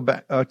me just go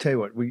back. I'll tell you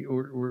what,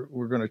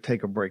 we're going to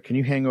take a break. Can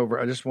you hang over?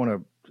 I just want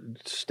to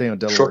stay on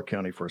Delaware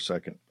County for a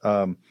second.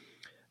 We're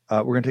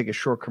going to take a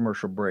short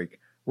commercial break.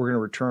 We're going to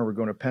return. We're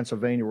going to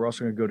Pennsylvania. We're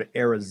also going to go to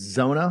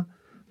Arizona.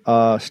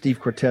 Steve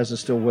Cortez is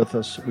still with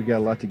us. We got a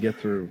lot to get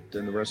through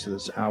in the rest of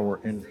this hour,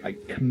 and I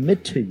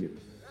commit to you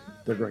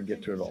they're going to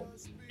get to it all.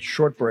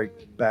 Short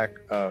break, back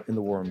in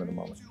the war room in a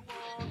moment.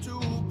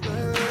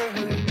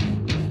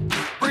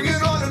 Bring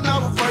it on and I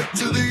will fight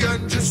to the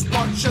end. Just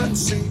watch and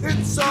see.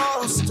 It's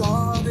all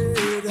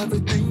started,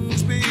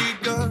 everything's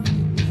begun,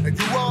 and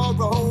you are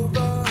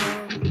over.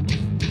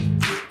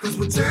 Cause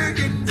we're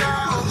taking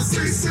down the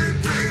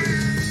CCP.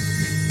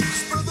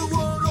 Spread the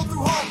word all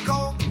through Hong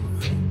Kong.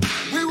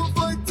 We will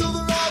fight till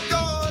they're all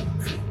gone.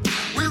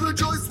 We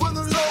rejoice when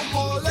there's no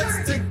more.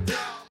 Let's take down.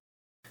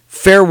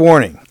 Fair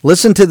warning.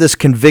 Listen to this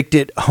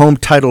convicted home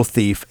title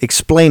thief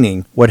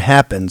explaining what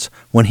happens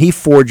when he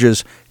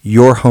forges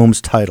your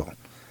home's title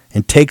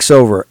and takes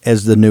over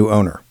as the new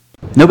owner.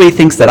 Nobody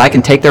thinks that I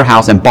can take their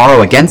house and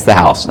borrow against the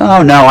house.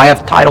 Oh, no, I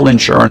have title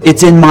insurance.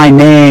 It's in my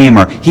name,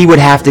 or he would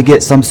have to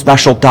get some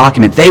special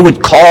document. They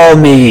would call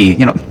me.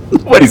 You know,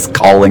 nobody's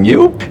calling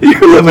you.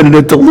 You're living in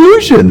a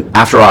delusion.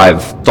 After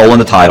I've stolen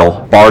the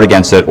title, borrowed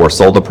against it, or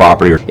sold the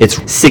property,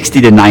 it's 60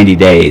 to 90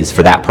 days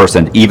for that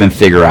person to even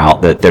figure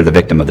out that they're the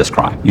victim of this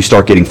crime. You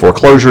start getting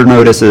foreclosure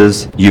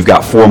notices. You've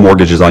got 4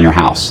 mortgages on your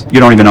house. You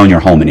don't even own your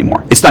home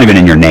anymore. It's not even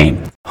in your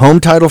name.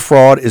 Home title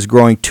fraud is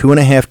growing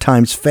 2.5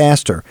 times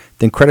faster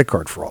than credit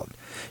card fraud.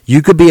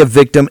 You could be a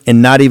victim and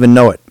not even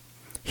know it.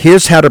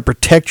 Here's how to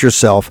protect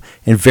yourself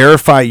and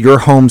verify your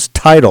home's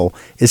title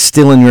is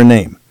still in your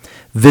name.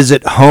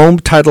 Visit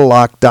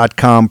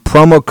HomeTitleLock.com,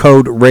 promo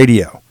code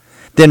radio.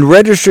 Then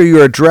register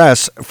your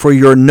address for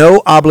your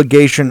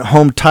no-obligation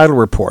home title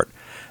report,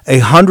 a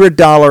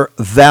 $100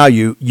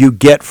 value you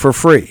get for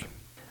free.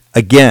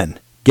 Again,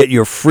 get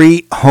your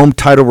free home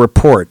title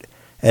report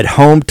at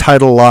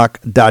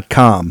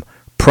HomeTitleLock.com,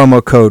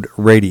 promo code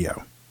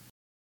radio.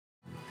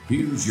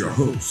 Here's your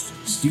host,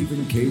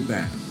 Stephen K.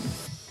 Bannon.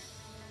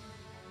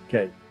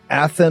 Okay,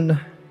 Athen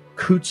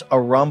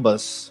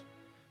Koutsarambas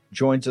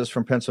joins us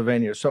from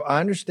Pennsylvania. So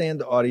I understand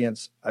the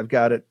audience. I've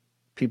got it.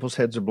 People's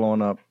heads are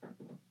blowing up.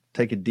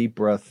 Take a deep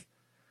breath.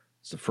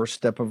 It's the first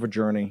step of a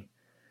journey.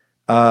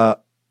 And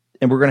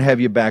we're going to have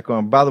you back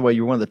on. By the way,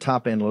 you're one of the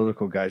top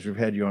analytical guys. We've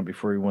had you on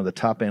before. You're one of the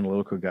top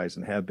analytical guys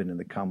and have been in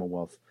the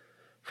Commonwealth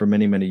for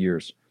many, many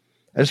years.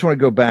 I just want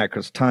to go back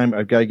because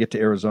I've got to get to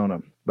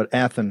Arizona. But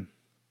Athen,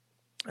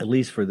 at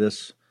least for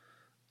this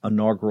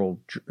inaugural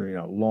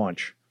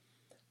launch,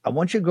 I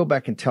want you to go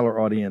back and tell our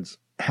audience,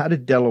 how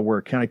did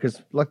Delaware County,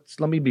 because let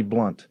me be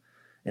blunt,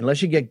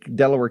 unless you get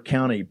Delaware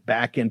County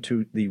back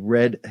into the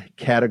red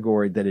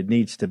category that it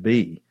needs to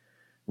be,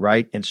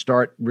 right, and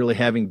start really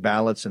having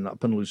ballots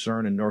up in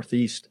Lucerne and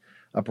Northeast,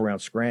 up around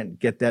Scranton,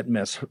 get that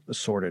mess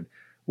sorted,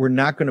 we're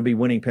not going to be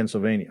winning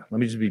Pennsylvania. Let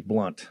me just be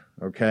blunt,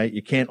 okay?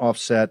 You can't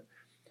offset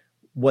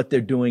what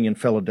they're doing in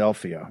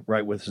Philadelphia,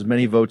 right, with as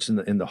many votes in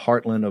the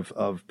heartland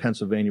of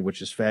Pennsylvania,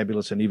 which is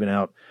fabulous, and even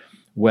out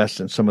west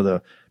in some of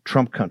the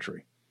Trump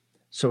country.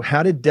 So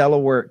how did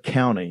Delaware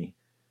County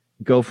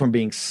go from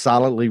being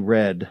solidly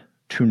red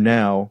to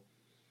now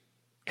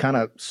kind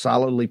of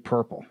solidly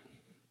purple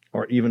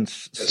or even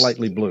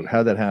slightly blue?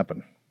 How'd that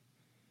happen?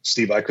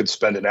 Steve, I could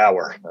spend an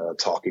hour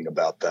talking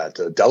about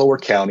that. Delaware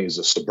County is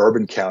a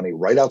suburban county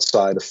right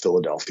outside of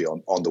Philadelphia,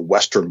 on the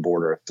western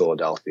border of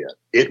Philadelphia.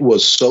 It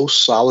was so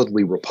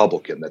solidly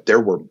Republican that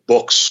there were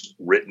books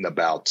written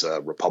about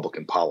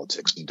Republican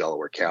politics in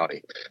Delaware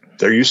County.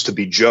 There used to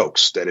be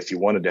jokes that if you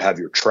wanted to have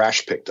your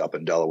trash picked up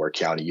in Delaware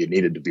County, you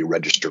needed to be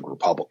registered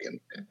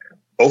Republican.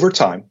 Over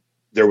time,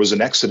 there was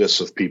an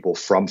exodus of people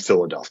from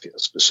Philadelphia,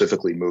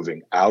 specifically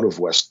moving out of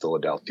West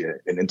Philadelphia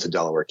and into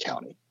Delaware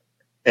County.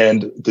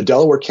 And the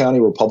Delaware County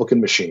Republican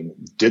machine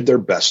did their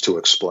best to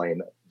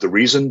explain the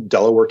reason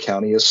Delaware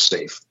County is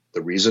safe,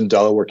 the reason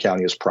Delaware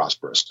County is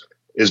prosperous,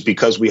 is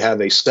because we have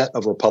a set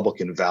of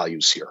Republican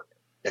values here.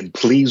 And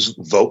please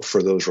vote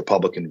for those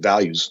Republican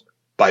values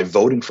by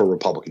voting for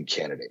Republican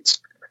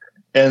candidates.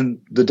 And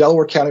the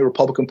Delaware County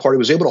Republican Party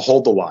was able to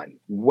hold the line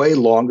way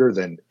longer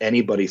than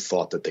anybody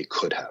thought that they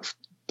could have.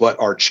 But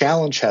our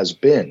challenge has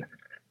been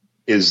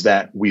is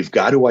that we've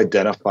got to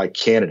identify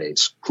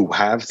candidates who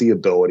have the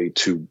ability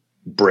to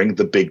bring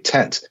the big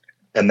tent.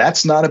 And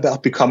that's not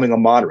about becoming a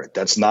moderate.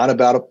 That's not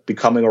about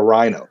becoming a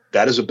rhino.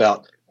 That is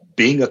about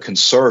being a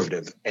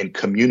conservative and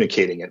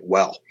communicating it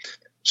well.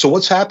 So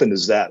what's happened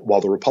is that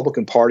while the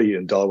Republican Party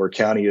in Delaware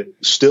County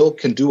still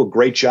can do a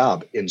great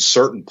job in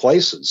certain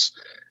places,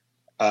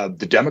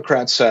 the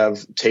Democrats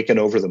have taken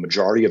over the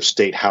majority of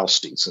state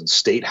House seats, and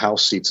state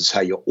House seats is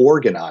how you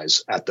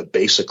organize at the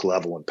basic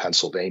level in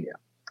Pennsylvania.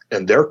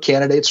 And their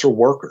candidates are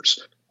workers.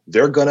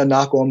 They're going to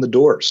knock on the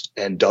doors.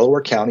 And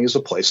Delaware County is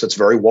a place that's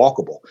very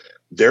walkable.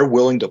 They're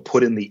willing to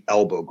put in the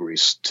elbow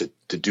grease to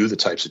do the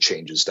types of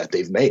changes that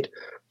they've made.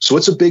 So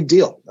it's a big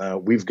deal.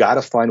 We've got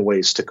to find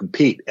ways to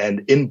compete.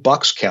 And in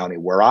Bucks County,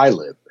 where I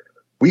live,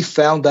 we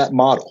found that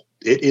model.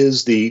 It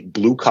is the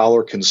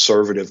blue-collar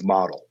conservative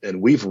model,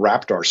 and we've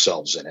wrapped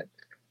ourselves in it.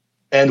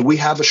 And we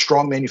have a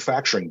strong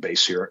manufacturing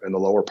base here in the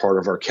lower part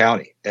of our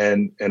county,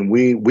 and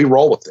we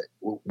roll with it.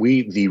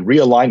 The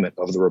realignment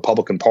of the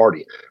Republican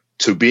Party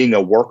to being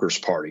a workers'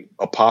 party,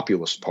 a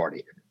populist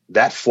party,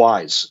 that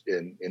flies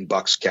in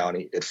Bucks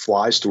County. It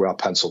flies throughout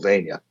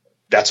Pennsylvania.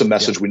 That's a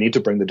message we need to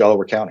bring to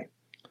Delaware County.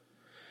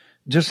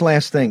 Just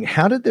last thing,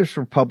 how did this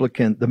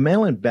the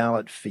mail-in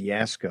ballot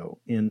fiasco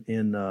in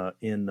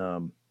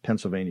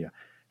Pennsylvania?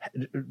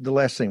 The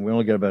last thing, we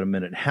only got about a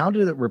minute. How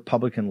did the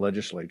Republican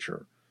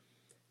legislature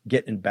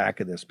get in back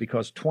of this?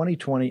 Because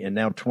 2020 and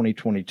now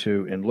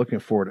 2022 and looking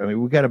forward, I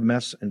mean, we got a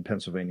mess in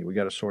Pennsylvania. We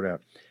got to sort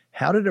out.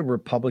 How did a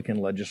Republican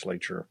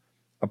legislature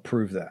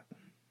approve that?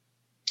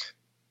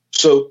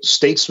 So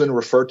statesmen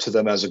refer to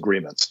them as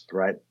agreements,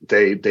 right?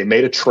 They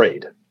made a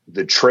trade.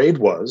 The trade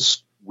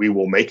was, we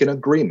will make an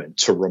agreement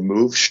to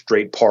remove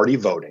straight party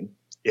voting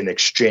in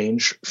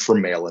exchange for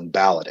mail-in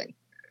balloting.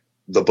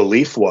 The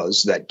belief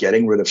was that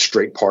getting rid of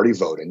straight party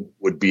voting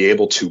would be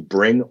able to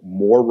bring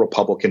more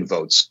Republican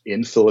votes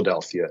in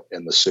Philadelphia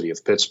and the city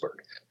of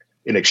Pittsburgh.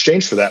 In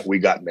exchange for that, we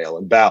got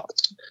mail-in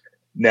ballots.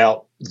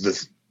 Now,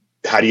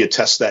 how do you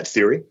test that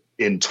theory?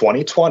 In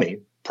 2020,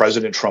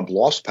 President Trump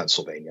lost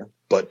Pennsylvania,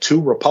 but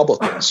two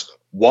Republicans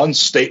won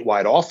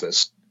statewide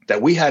office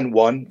that we hadn't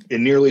won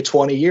in nearly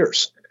 20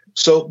 years.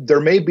 So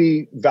there may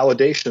be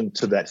validation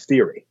to that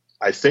theory.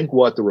 I think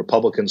what the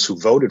Republicans who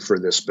voted for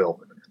this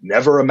bill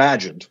never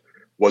imagined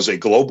was a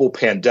global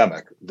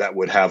pandemic that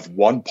would have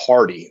one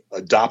party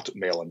adopt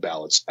mail-in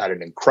ballots at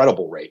an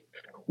incredible rate,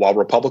 while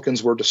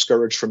Republicans were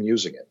discouraged from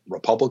using it.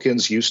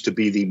 Republicans used to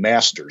be the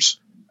masters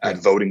at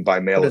voting by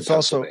mail. It's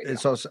also,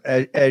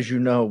 as you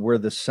know, we're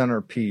the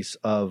centerpiece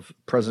of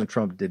President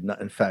Trump did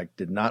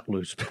not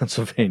lose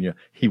Pennsylvania.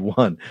 He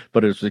won,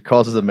 but it was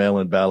because of the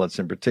mail-in ballots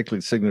and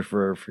particularly signature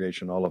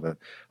verification, all of it.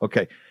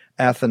 Okay,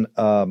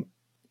 Athan,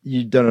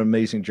 you've done an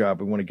amazing job.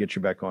 We want to get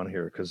you back on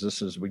here because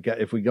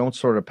if we don't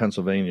sort of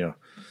Pennsylvania,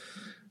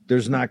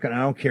 there's not going.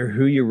 I don't care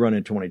who you run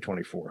in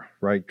 2024,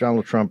 right?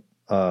 Donald Trump.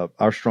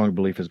 Our strong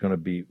belief is going to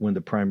be win the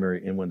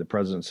primary and win the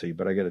presidency.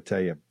 But I got to tell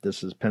you,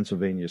 this is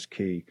Pennsylvania's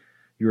key.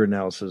 Your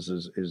analysis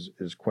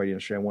is quite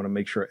interesting. I want to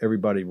make sure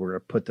everybody, we're going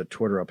to put the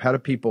Twitter up. How do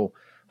people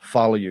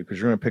follow you? Because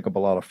you're going to pick up a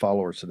lot of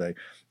followers today.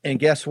 And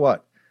guess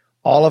what?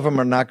 All of them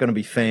are not going to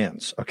be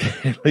fans.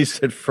 Okay, at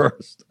least at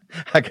first.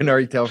 I can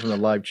already tell from the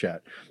live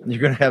chat.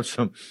 You're going to have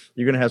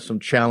some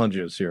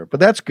challenges here, but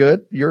that's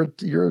good. You're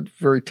a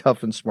very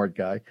tough and smart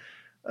guy.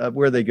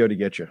 Where they go to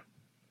get you?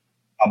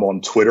 I'm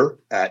on Twitter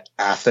at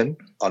Athan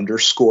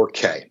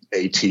 _K,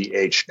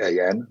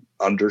 ATHAN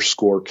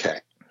 _K.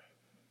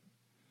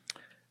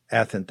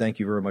 Athen, thank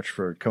you very much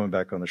for coming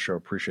back on the show.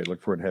 Appreciate it.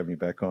 Look forward to having you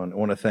back on. I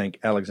want to thank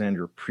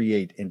Alexander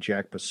Priate and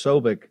Jack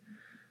Posobiec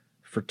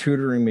for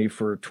tutoring me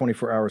for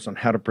 24 hours on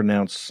how to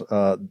pronounce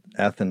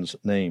Athen's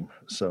name.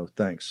 So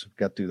thanks.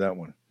 Got through that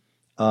one.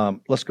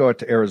 Let's go out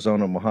to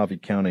Arizona, Mojave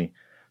County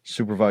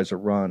Supervisor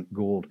Ron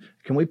Gould.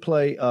 Can we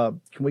go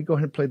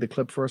ahead and play the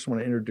clip first? I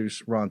want to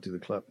introduce Ron to the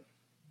clip.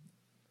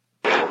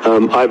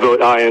 I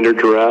vote aye under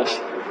duress.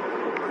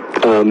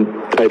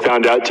 I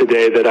found out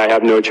today that I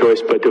have no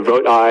choice but to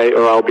vote aye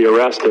or I'll be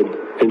arrested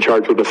and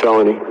charged with a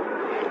felony.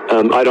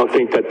 I don't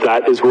think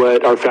that is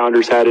what our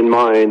founders had in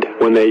mind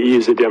when they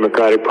used the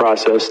democratic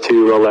process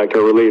to elect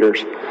our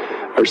leaders,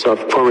 our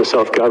form of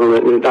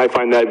self-government, and I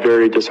find that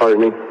very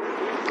disheartening.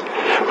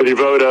 With your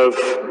vote of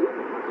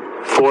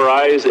 4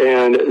 ayes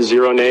and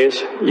 0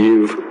 nays,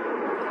 you've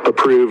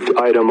approved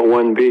item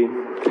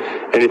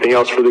 1B. Anything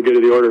else for the good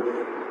of the order?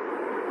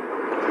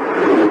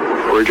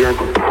 We're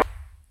adjourned.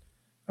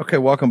 Okay,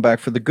 welcome back.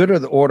 For the good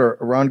of the order,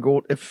 Ron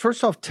Gould,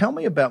 first off, tell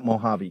me about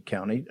Mojave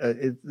County.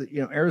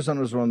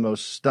 Arizona is one of the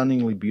most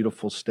stunningly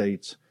beautiful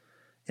states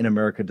in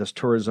America. Does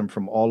tourism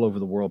from all over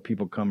the world.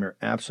 People come here,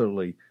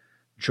 absolutely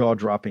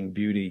jaw-dropping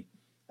beauty,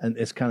 and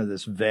it's kind of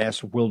this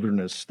vast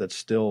wilderness that's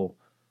still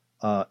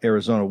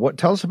Arizona.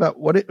 Tell us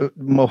about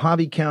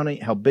Mojave County.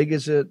 How big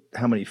is it?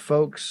 How many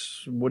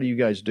folks? What do you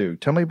guys do?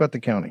 Tell me about the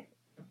county.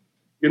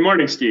 Good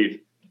morning, Steve.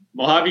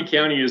 Mojave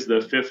County is the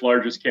 5th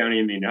largest county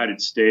in the United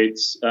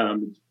States,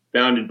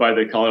 bounded by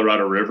the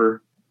Colorado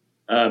River.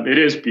 It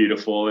is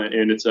beautiful,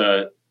 and it's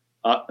a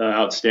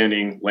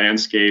outstanding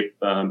landscape.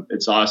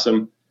 It's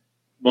awesome.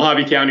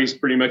 Mojave County is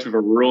pretty much of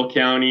a rural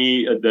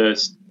county.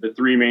 The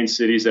 3 main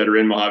cities that are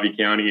in Mojave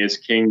County is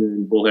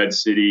Kingman, Bullhead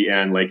City,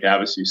 and Lake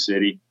Havasu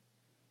City.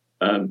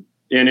 And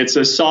it's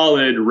a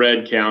solid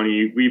red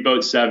county. We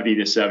vote 70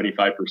 to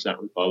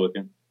 75%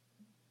 Republican.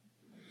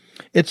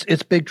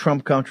 It's big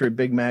Trump country,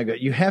 big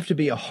MAGA. You have to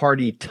be a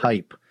hardy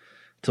type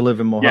to live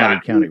in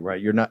Mojave County, right?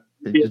 You're not.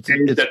 It's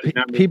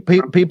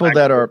people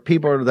that are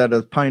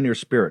pioneer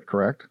spirit,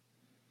 correct?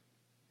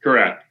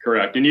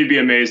 Correct. And you'd be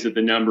amazed at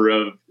the number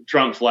of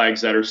Trump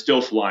flags that are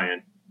still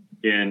flying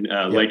in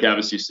Lake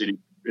Havasu City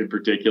in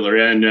particular,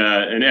 and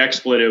an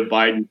expletive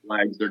Biden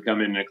flags. They're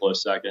coming in a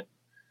close second.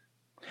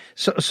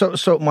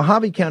 So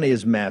Mojave County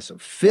is massive,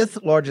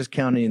 5th largest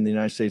county in the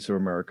United States of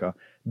America,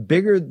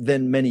 bigger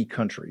than many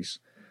countries.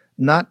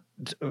 Not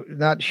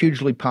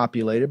hugely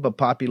populated, but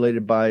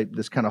populated by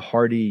this kind of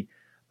hardy,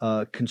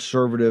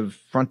 conservative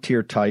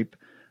frontier type.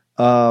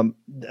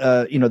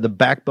 The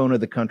backbone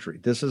of the country.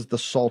 This is the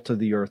salt of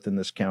the earth in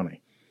this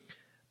county.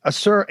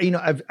 Sir,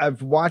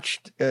 I've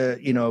watched,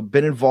 been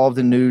involved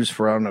in news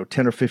for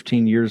 10 or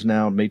 15 years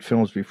now. Made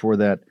films before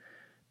that.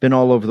 Been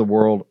all over the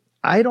world.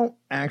 I don't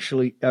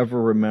actually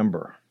ever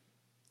remember,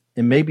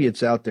 and maybe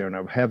it's out there, and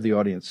I'll have the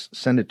audience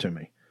send it to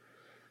me.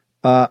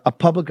 A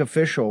public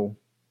official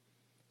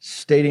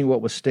stating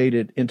what was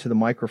stated into the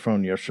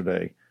microphone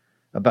yesterday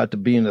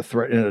about being a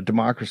threat in a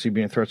democracy,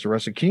 being threats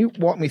arrested. Can you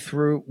walk me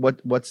through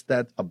what's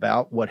that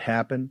about? What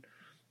happened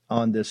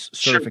on this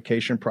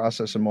certification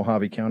process in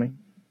Mojave County?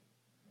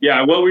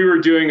 Yeah, what we were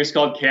doing is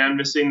called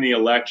canvassing the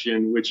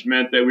election, which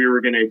meant that we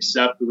were going to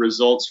accept the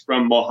results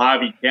from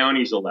Mojave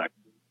County's election,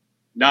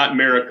 not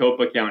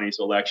Maricopa County's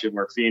election,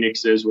 where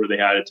Phoenix is, where they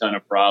had a ton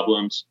of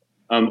problems.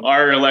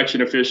 Our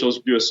election officials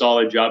do a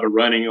solid job of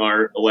running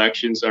our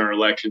elections, and our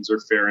elections are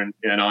fair and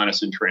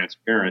honest and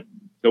transparent.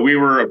 So we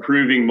were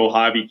approving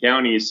Mojave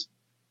County's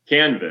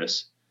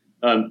canvass.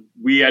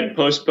 We had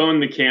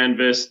postponed the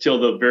canvass till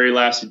the very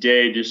last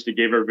day just to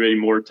give everybody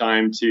more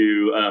time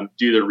to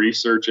do the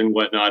research and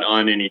whatnot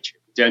on any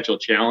potential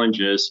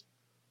challenges.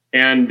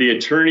 And the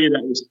attorney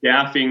that was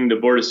staffing the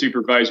Board of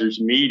Supervisors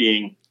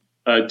meeting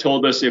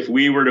told us if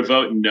we were to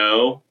vote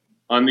no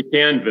on the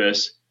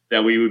canvass,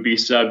 that we would be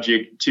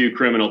subject to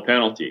criminal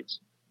penalties.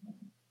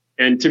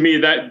 And to me,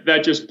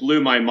 that just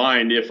blew my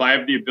mind. If I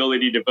have the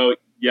ability to vote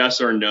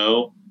yes or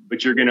no,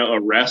 but you're going to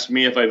arrest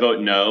me if I vote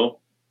no,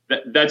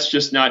 that's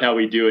just not how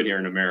we do it here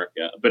in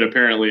America. But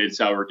apparently it's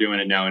how we're doing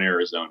it now in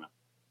Arizona.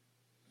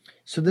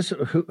 So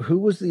who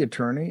was the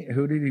attorney?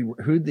 Who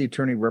did the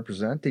attorney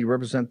represent? Did he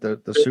represent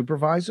the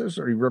supervisors,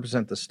 or did he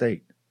represent the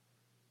state?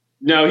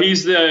 No,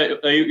 he's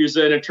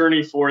an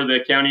attorney for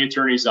the county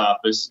attorney's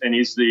office, and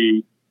he's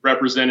the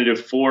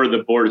representative for the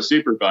Board of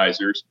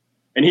Supervisors.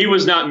 And he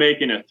was not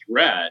making a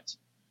threat.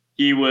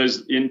 He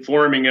was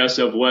informing us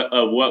of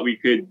what we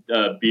could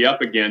be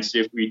up against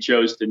if we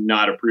chose to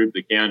not approve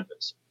the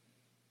canvass.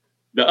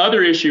 The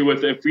other issue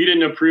with if we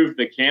didn't approve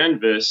the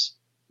canvass,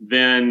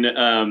 then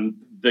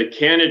the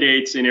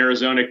candidates in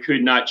Arizona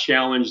could not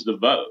challenge the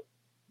vote.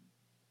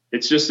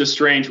 It's just a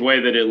strange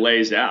way that it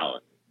lays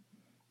out.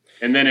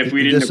 And then if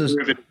we didn't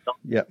approve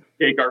it,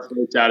 take our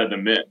votes out of the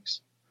mix.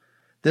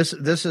 This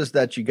is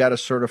that you got to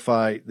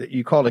certify that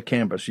you call it a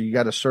canvass. You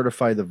got to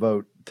certify the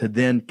vote to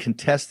then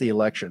contest the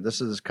election.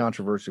 This is this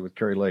controversy with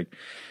Kari Lake.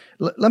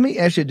 Let me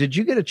ask you: did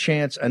you get a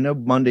chance? I know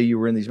Monday you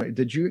were in these.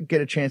 Did you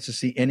get a chance to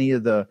see any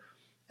of the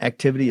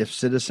activity of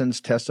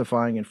citizens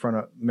testifying in front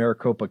of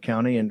Maricopa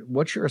County? And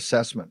what's your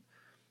assessment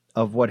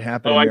of what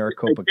happened in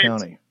Maricopa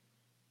County.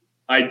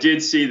 I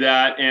did see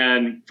that,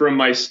 and from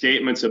my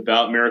statements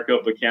about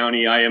Maricopa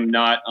County, I am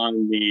not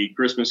on the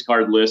Christmas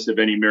card list of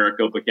any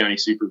Maricopa County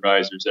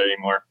supervisors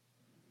anymore.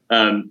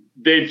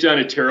 They've done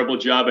a terrible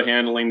job of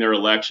handling their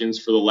elections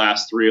for the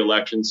last 3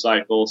 election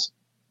cycles.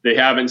 They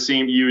haven't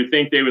seemed, you would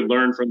think they would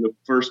learn from the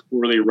first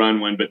poorly run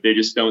one, but they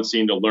just don't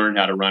seem to learn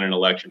how to run an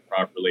election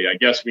properly. I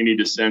guess we need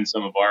to send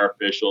some of our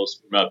officials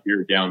from up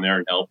here down there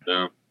and help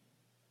them.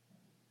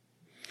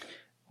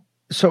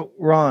 So,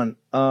 Ron,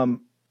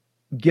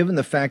 given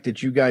the fact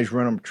that you guys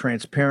run them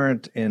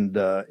transparent and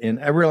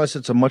I realize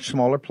it's a much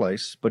smaller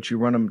place, but you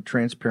run them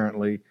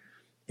transparently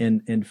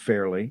and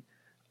fairly.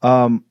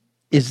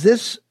 Is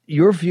this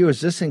your view?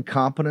 Is this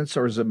incompetence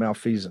or is it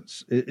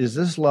malfeasance? Is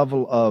this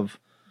level of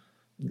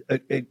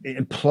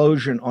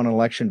implosion on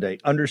election day,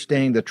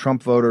 understanding that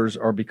Trump voters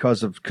are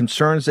because of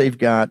concerns they've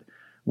got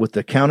with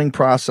the counting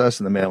process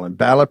and the mail-in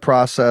ballot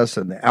process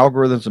and the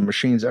algorithms and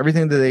machines,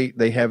 everything that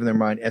they have in their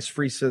mind as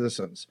free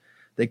citizens,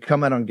 they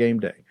come out on game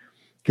day.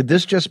 Could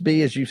this just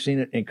be, as you've seen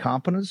it,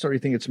 incompetence, or do you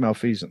think it's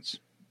malfeasance?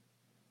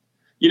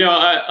 You know,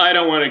 I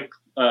don't want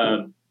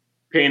to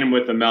paint them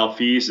with the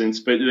malfeasance,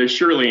 but they're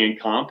surely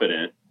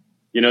incompetent.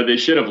 You know, they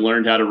should have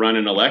learned how to run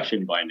an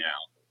election by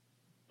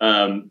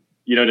now.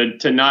 You know,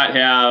 to not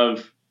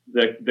have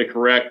the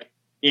correct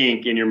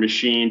ink in your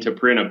machine to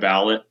print a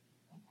ballot,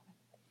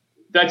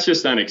 that's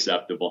just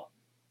unacceptable.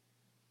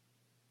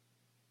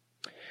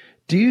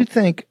 Do you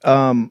think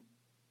that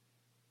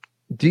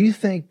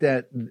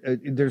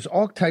there's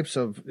all types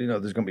of, you know,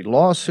 there's going to be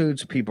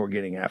lawsuits, people are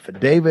getting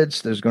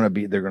affidavits, they're going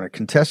to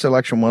contest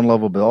election one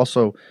level, but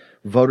also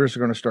voters are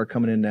going to start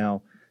coming in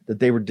now that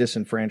they were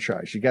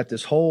disenfranchised. You got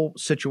this whole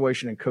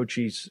situation in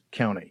Cochise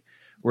County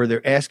where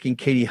they're asking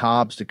Katie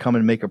Hobbs to come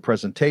and make a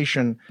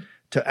presentation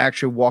to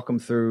actually walk them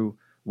through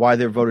why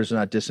their voters are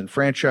not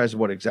disenfranchised,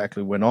 what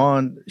exactly went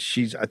on.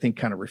 She's, I think,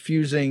 kind of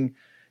refusing.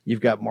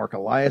 You've got Mark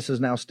Elias has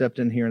now stepped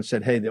in here and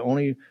said, hey, the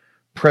only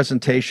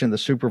presentation the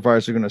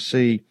supervisors are going to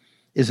see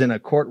is in a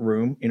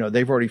courtroom. You know,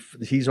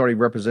 he's already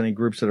representing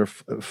groups that are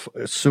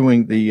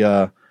suing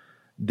the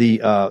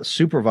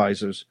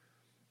supervisors.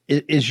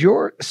 Is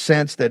your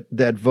sense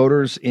that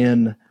voters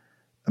in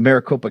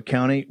Maricopa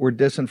County were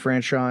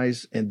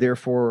disenfranchised and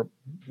therefore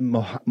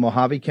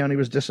Mojave County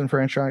was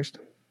disenfranchised?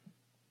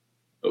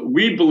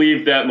 We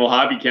believe that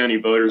Mojave County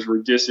voters were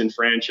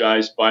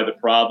disenfranchised by the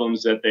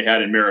problems that they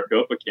had in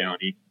Maricopa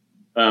County.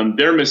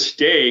 Their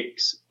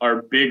mistakes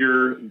are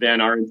bigger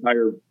than our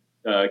entire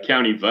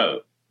county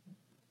vote.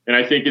 And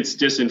I think it's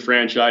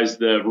disenfranchised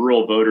the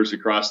rural voters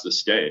across the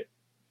state.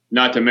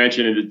 Not to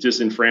mention it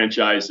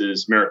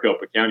disenfranchises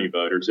Maricopa County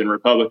voters and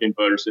Republican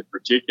voters in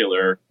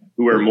particular,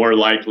 who are more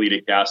likely to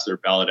cast their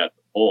ballot at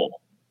the poll.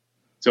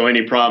 So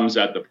any problems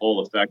at the poll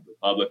affect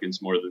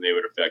Republicans more than they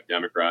would affect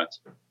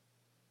Democrats.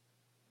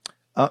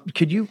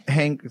 Could you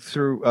hang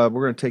through? We're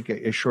going to take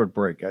a short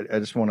break. I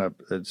just want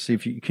to see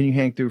if can you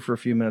hang through for a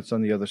few minutes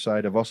on the other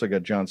side? I've also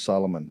got John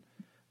Solomon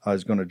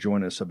is going to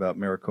join us about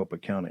Maricopa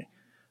County.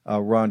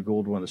 Ron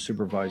Gould, one of the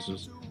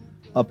supervisors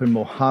up in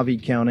Mojave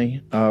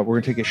County. We're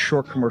going to take a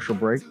short commercial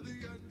break.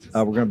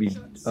 We're going to be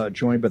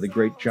joined by the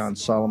great John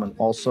Solomon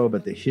also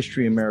about the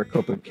history in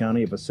Maricopa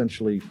County of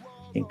essentially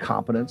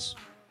incompetence,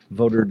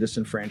 voter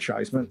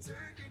disenfranchisement.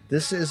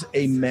 This is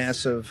a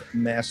massive,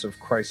 massive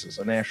crisis,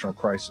 a national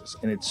crisis,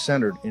 and it's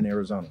centered in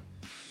Arizona.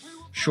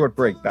 Short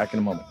break, back in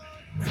a moment.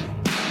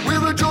 We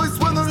rejoice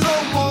when there's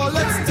no more.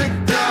 Let's take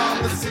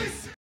down the city.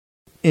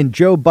 In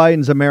Joe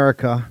Biden's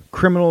America,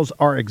 criminals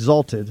are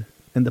exalted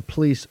and the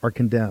police are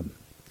condemned.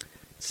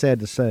 It's sad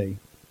to say,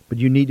 but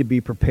you need to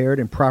be prepared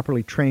and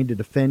properly trained to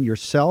defend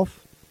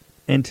yourself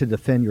and to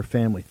defend your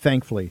family.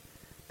 Thankfully,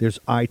 there's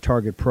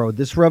iTarget Pro.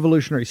 This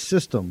revolutionary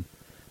system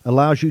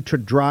allows you to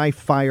dry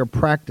fire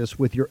practice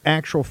with your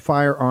actual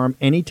firearm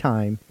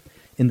anytime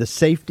in the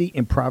safety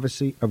and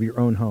privacy of your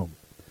own home.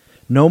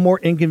 No more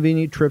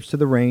inconvenient trips to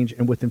the range,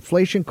 and with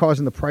inflation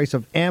causing the price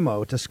of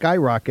ammo to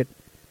skyrocket,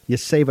 you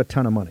save a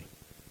ton of money.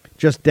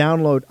 Just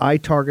download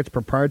iTarget's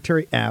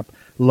proprietary app,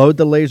 load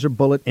the laser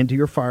bullet into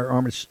your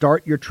firearm, and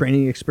start your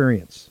training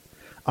experience.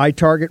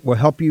 iTarget will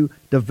help you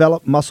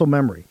develop muscle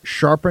memory,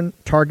 sharpen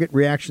target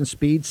reaction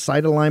speed,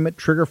 sight alignment,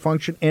 trigger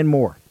function, and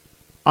more.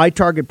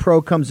 iTarget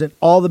Pro comes in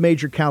all the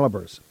major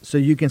calibers, so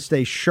you can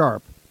stay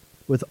sharp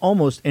with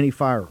almost any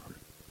firearm.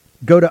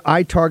 Go to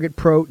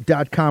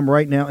itargetpro.com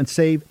right now and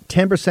save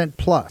 10%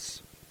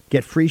 plus.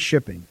 Get free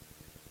shipping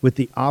with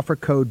the offer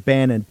code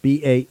BANNON,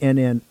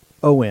 BANNON,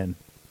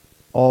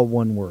 all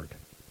one word.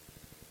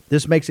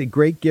 This makes a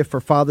great gift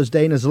for Father's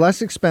Day and is less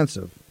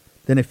expensive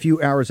than a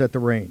few hours at the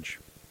range.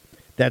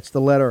 That's the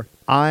letter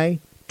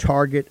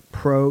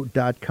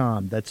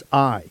itargetpro.com. That's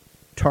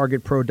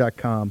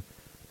itargetpro.com.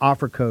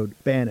 Offer code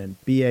BANNON,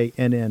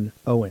 BANNON.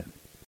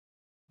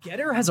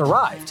 Getter has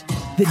arrived.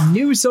 The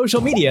new social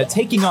media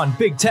taking on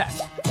big tech,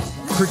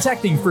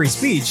 protecting free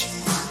speech,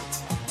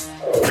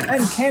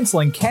 and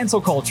canceling cancel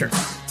culture.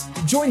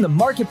 Join the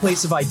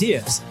marketplace of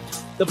ideas.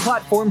 The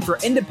platform for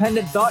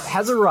independent thought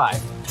has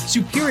arrived.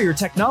 Superior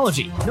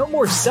technology. No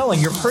more selling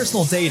your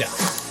personal data.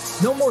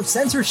 No more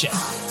censorship.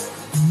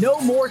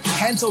 No more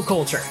cancel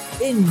culture.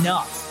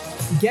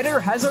 Enough. Getter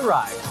has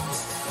arrived.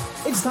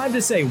 It's time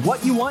to say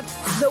what you want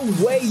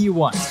the way you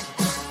want.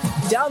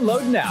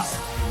 Download now.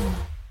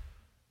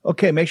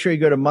 Okay, make sure you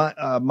go to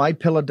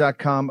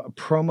mypillow.com,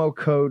 promo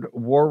code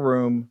War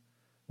Room.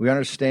 We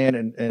understand,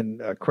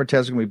 and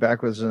Cortez is going to be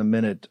back with us in a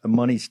minute.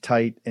 Money's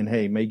tight, and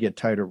hey, may get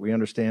tighter. We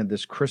understand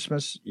this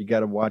Christmas, you got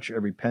to watch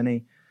every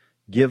penny.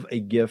 Give a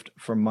gift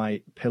from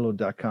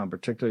mypillow.com,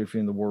 particularly if you're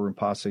in the War Room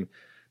Posse.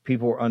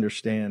 People will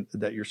understand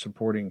that you're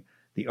supporting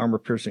the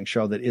armor-piercing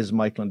shell that is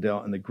Mike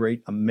Lindell and the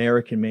great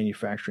American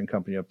manufacturing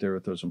company up there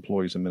with those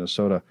employees in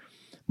Minnesota.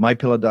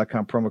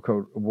 MyPillow.com, promo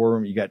code War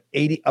Room. You got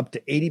up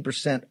to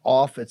 80%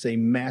 off. It's a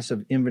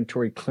massive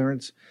inventory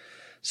clearance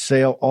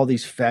sale. All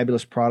these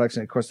fabulous products.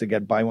 And, of course, they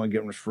got buy one,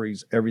 get one free.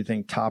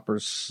 Everything,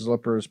 toppers,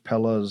 slippers,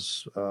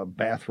 pillows,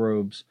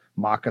 bathrobes,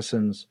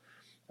 moccasins,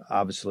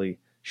 obviously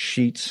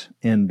sheets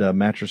and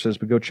mattresses.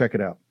 But go check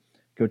it out.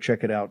 Go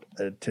check it out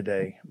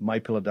today.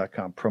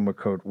 MyPillow.com, promo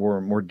code War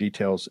Room. More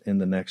details in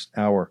the next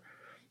hour.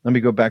 Let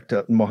me go back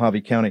to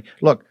Mojave County.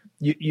 Look,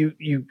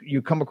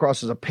 you come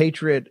across as a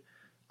patriot.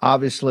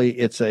 Obviously,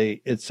 it's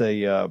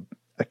a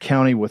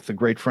county with the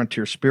great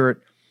frontier spirit.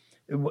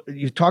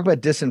 You talk about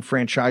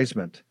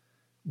disenfranchisement.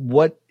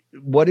 What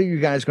are you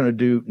guys going to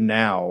do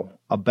now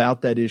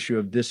about that issue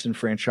of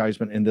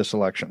disenfranchisement in this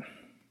election?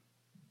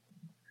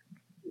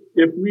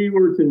 If we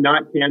were to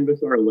not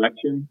canvass our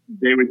election,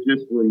 they would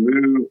just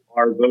remove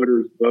our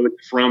voters'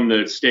 votes from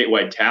the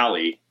statewide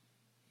tally,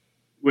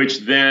 which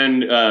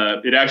then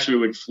it actually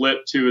would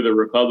flip to the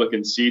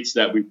Republican seats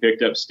that we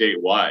picked up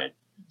statewide.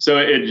 So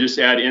it just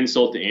add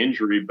insult to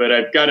injury. But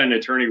I've got an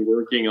attorney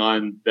working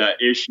on the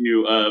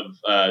issue of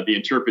the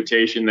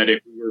interpretation that if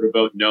we were to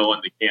vote no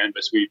on the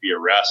canvass, we'd be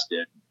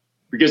arrested,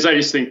 because I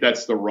just think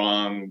that's the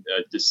wrong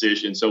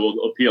decision. So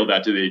we'll appeal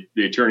that to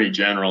the attorney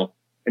general.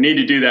 I need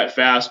to do that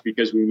fast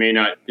because we may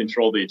not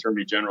control the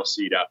attorney general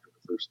seat after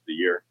the first of the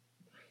year.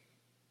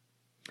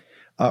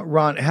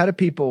 Ron, how do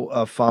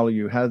people follow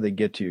you? How do they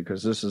get to you?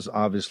 Because this is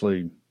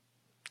obviously,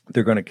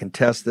 they're going to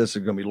contest this.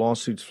 There are going to be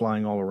lawsuits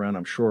flying all around.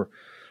 I'm sure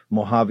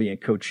Mojave and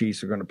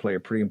Cochise are going to play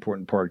a pretty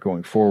important part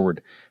going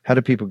forward. How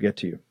do people get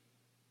to you?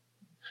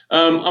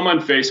 I'm on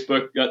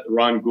Facebook, got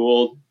Ron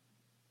Gould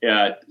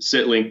at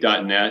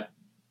sitlink.net.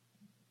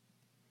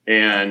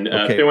 And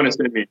if they want to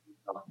send me,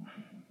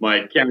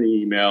 my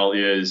county email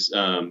is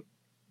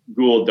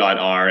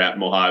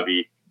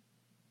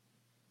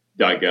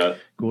gould.r@mojave.gov.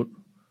 Gould.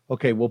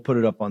 Okay, we'll put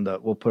it up on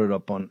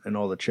in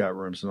all the chat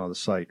rooms and on the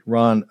site.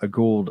 Ron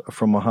Gould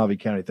from Mojave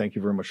County, thank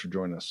you very much for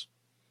joining us.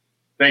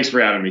 Thanks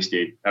for having me,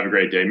 Steve. Have a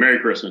great day. Merry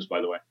Christmas,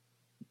 by the way.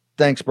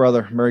 Thanks,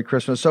 brother. Merry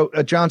Christmas. So,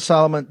 John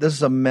Solomon, this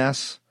is a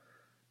mess.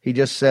 He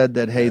just said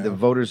that, hey, the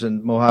voters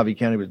in Mojave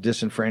County was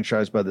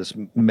disenfranchised by this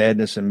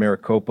madness in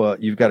Maricopa.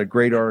 You've got a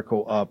great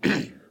article up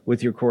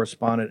with your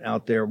correspondent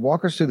out there.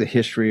 Walk us through the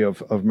history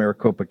of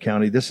Maricopa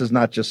County. This is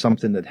not just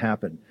something that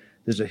happened.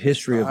 There's a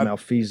history of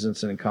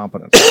malfeasance and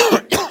incompetence.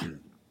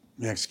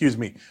 Yeah, excuse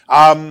me.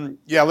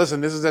 Listen,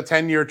 this is a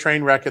 10-year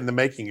train wreck in the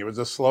making. It was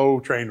a slow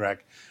train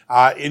wreck.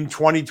 In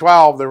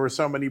 2012, there were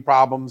so many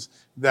problems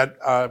that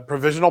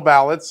provisional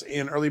ballots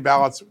and early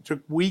ballots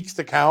took weeks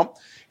to count.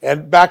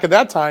 And back at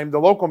that time, the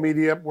local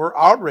media were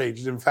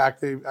outraged. In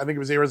fact, I think it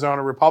was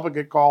Arizona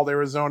Republic called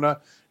Arizona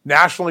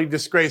nationally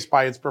disgraced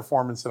by its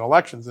performance in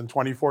elections. In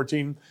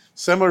 2014,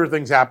 similar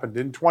things happened.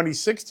 In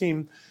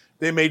 2016,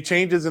 they made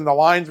changes and the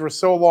lines were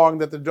so long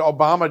that the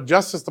Obama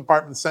Justice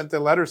Department sent a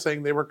letter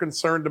saying they were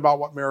concerned about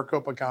what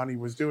Maricopa County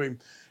was doing.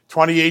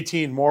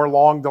 2018, more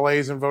long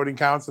delays in voting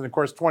counts. And of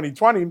course,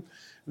 2020,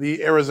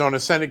 the Arizona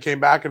Senate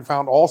came back and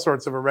found all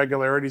sorts of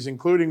irregularities,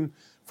 including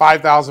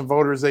 5,000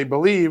 voters they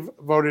believe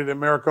voted in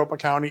Maricopa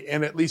County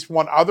and at least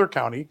one other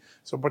county.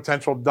 So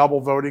potential double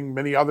voting,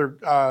 many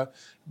other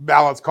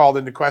ballots called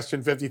into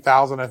question,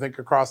 50,000, I think,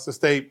 across the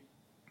state.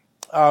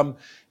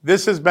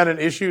 This has been an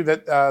issue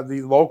that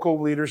the local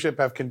leadership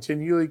have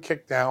continually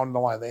kicked down the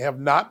line. They have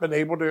not been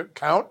able to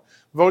count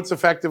votes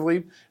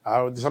effectively.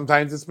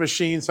 Sometimes it's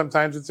machines,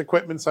 sometimes it's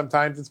equipment,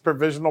 sometimes it's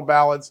provisional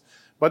ballots.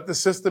 But the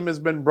system has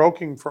been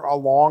broken for a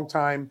long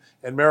time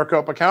in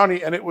Maricopa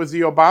County. And it was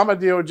the Obama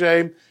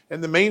DOJ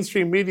and the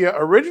mainstream media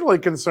originally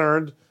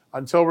concerned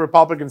until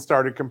Republicans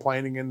started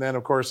complaining. And then,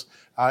 of course,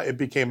 it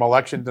became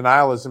election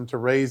denialism to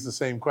raise the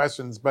same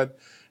questions. But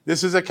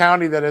this is a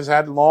county that has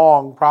had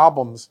long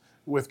problems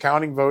with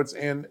counting votes.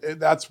 And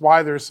that's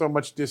why there's so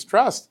much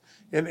distrust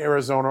in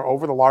Arizona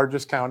over the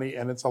largest county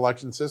and its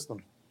election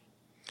system.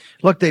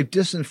 Look, they've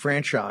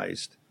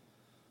disenfranchised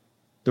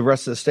the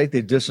rest of the state.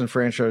 They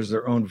disenfranchised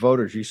their own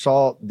voters. You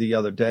saw the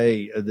other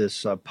day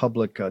this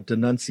public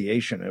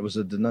denunciation. It was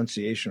a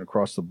denunciation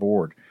across the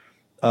board.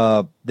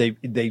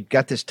 They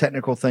got this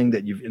technical thing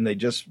that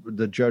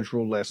the judge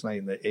ruled last night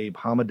in the Abe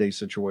Hamadeh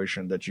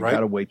situation that you got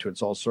to wait till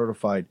it's all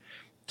certified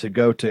to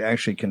go to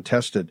actually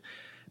contest it.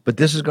 But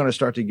this is going to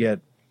start to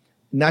get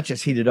not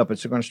just heated up,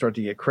 it's going to start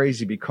to get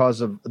crazy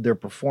because of their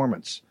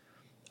performance.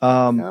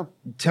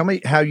 Tell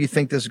me how you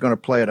think this is going to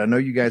play out. I know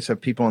you guys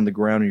have people on the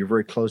ground and you're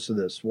very close to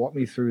this. Walk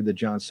me through the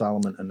John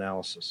Solomon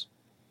analysis.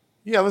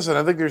 Yeah, listen,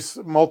 I think there's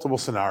multiple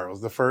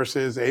scenarios. The first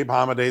is Abe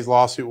Hamadeh's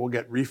lawsuit will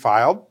get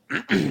refiled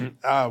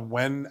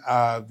when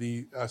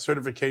the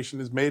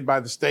certification is made by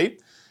the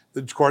state.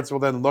 The courts will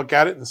then look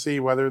at it and see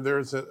whether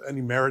there's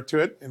any merit to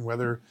it and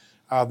whether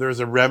there's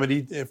a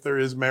remedy if there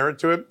is merit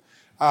to it.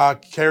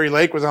 Kari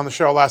Lake was on the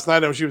show last night. I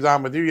know she was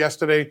on with you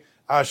yesterday.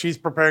 She's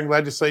preparing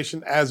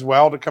legislation as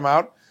well to come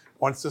out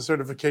once the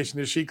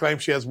certification is. She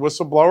claims she has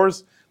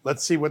whistleblowers.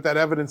 Let's see what that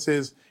evidence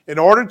is. In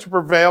order to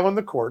prevail in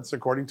the courts,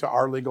 according to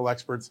our legal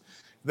experts,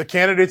 the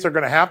candidates are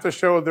going to have to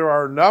show there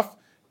are enough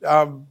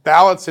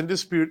ballots in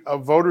dispute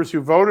of voters who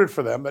voted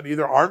for them that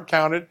either aren't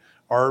counted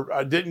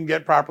or didn't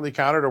get properly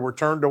counted or were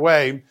turned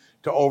away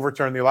to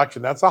overturn the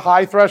election. That's a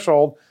high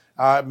threshold,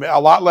 a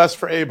lot less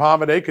for Abe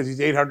Hamadeh because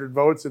he's 800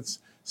 votes. It's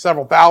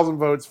several thousand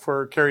votes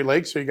for Kari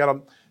Lake, so you got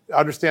to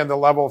understand the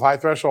level of high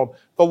threshold.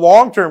 The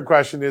long-term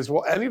question is,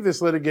 will any of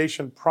this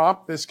litigation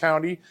prompt this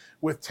county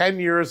with 10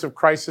 years of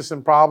crisis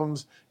and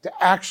problems to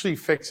actually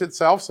fix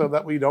itself so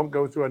that we don't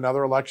go through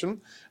another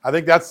election? I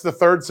think that's the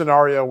third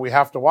scenario we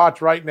have to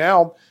watch. Right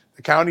now,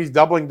 the county's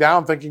doubling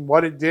down thinking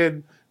what it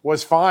did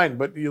was fine.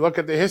 But you look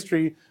at the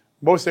history,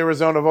 most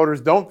Arizona voters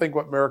don't think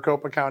what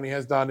Maricopa County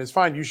has done is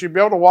fine. You should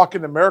be able to walk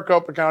into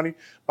Maricopa County,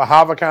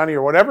 Bahava County,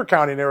 or whatever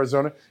county in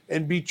Arizona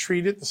and be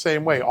treated the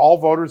same way. All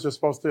voters are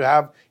supposed to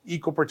have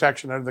equal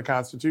protection under the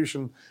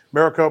Constitution.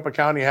 Maricopa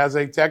County has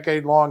a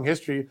decade-long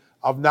history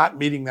of not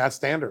meeting that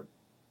standard.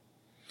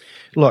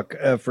 Look,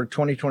 for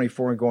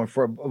 2024 and going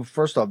forward,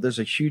 first off, there's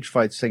a huge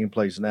fight taking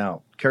place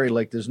now. Kari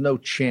Lake, there's no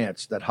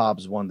chance that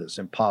Hobbs won this.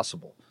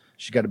 Impossible.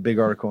 She got a big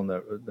article in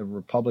the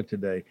Republic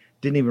today.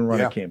 Didn't even run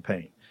a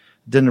campaign.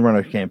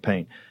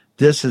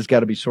 This has got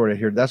to be sorted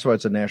here. That's why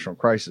it's a national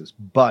crisis.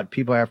 But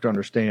people have to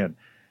understand,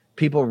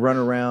 people run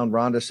around,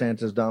 Ron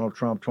DeSantis, Donald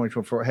Trump,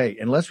 2024. Hey,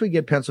 unless we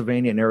get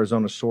Pennsylvania and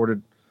Arizona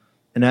sorted,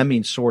 and I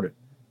mean sorted,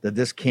 that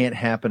this can't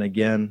happen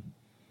again,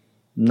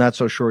 I'm not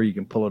so sure you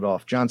can pull it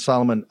off. John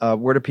Solomon,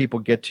 where do people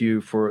get to you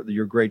for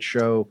your great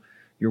show,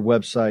 your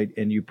website,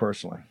 and you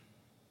personally?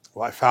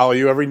 Well, I follow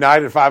you every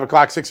night at 5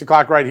 o'clock, 6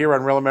 o'clock right here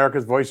on Real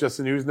America's Voice, Just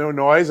the News, No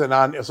Noise, and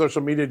on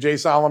social media, Jay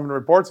Solomon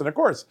Reports, and, of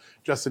course,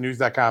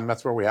 justthenews.com.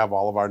 That's where we have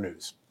all of our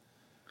news.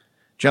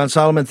 John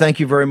Solomon,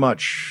 thank you very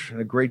much. And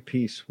a great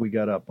piece we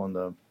got up on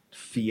the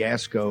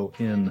fiasco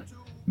in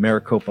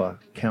Maricopa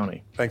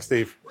County. Thanks,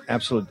 Steve.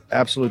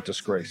 Absolute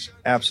disgrace.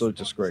 Absolute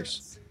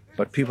disgrace.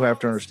 But people have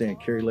to understand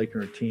Kari Lake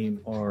and her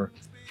team are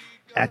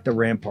at the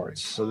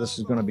ramparts. So this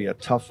is going to be a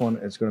tough one.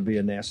 It's going to be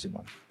a nasty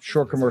one.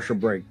 Short commercial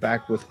break.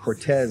 Back with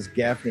Cortez,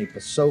 Gaffney,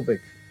 Pasovic,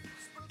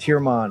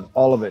 Tierman,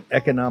 all of it.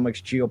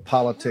 Economics,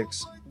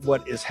 geopolitics,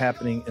 what is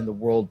happening in the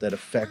world that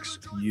affects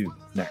you.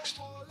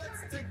 Next.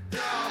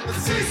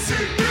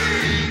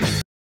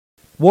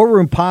 War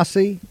Room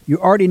Posse, you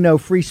already know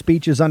free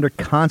speech is under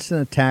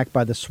constant attack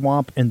by the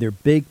swamp and their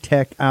big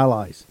tech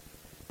allies.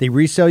 They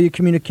resell your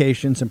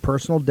communications and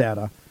personal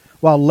data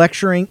while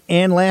lecturing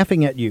and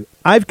laughing at you.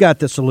 I've got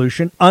the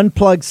solution.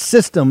 Unplug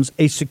Systems,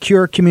 a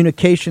secure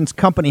communications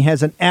company,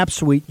 has an app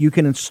suite you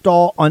can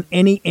install on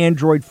any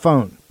Android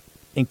phone,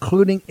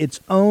 including its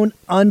own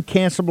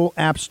uncancelable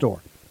app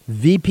store,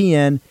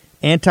 VPN,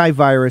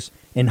 antivirus,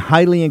 and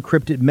highly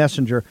encrypted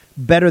messenger,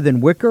 better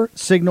than Wickr,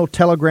 Signal,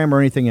 Telegram,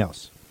 or anything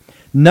else.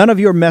 None of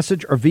your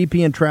message or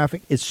VPN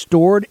traffic is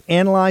stored,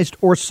 analyzed,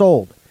 or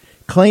sold.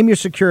 Claim your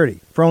security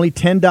for only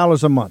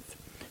 $10 a month.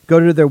 Go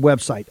to their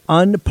website,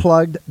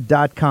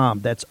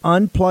 unplugged.com. That's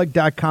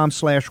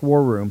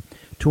unplugged.com/warroom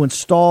to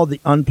install the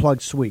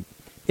Unplugged suite.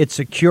 It's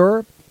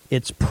secure,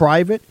 it's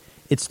private,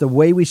 it's the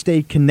way we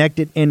stay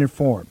connected and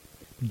informed.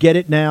 Get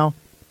it now.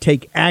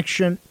 Take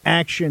action,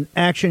 action,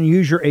 action.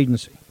 Use your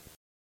agency.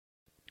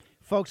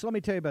 Folks, let me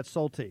tell you about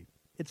Solti.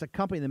 It's a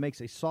company that makes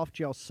a soft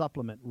gel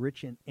supplement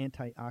rich in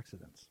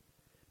antioxidants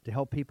to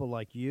help people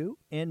like you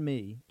and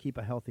me keep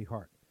a healthy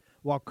heart.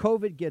 While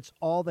COVID gets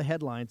all the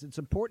headlines, it's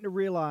important to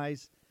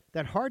realize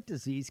that heart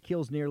disease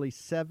kills nearly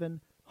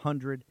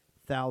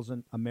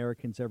 700,000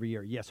 Americans every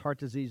year. Yes, heart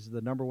disease is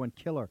the number one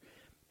killer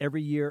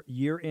every year,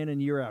 year in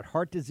and year out.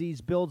 Heart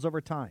disease builds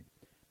over time.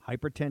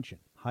 Hypertension,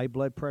 high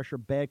blood pressure,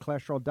 bad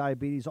cholesterol,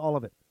 diabetes, all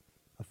of it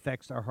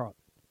affects our heart.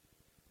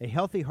 A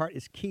healthy heart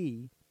is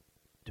key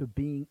to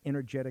being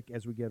energetic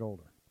as we get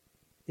older.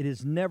 It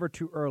is never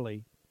too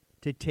early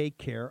to take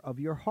care of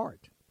your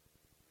heart.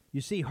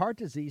 You see, heart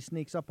disease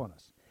sneaks up on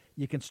us.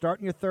 You can start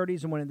in your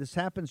 30s, and when this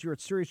happens, you're at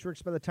serious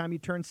risk by the time you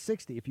turn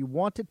 60. If you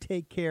want to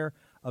take care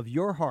of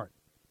your heart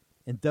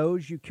and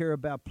those you care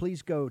about,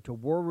 please go to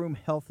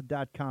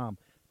warroomhealth.com.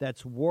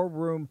 That's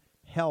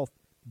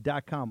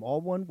warroomhealth.com.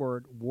 All one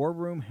word,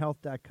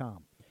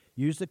 warroomhealth.com.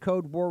 Use the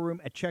code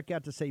WARROOM at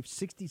checkout to save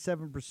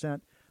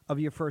 67% of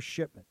your first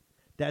shipment.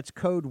 That's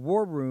code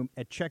WARROOM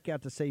at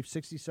checkout to save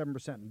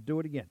 67%. And do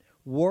it again.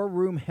 War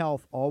Room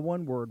Health, all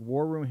one word,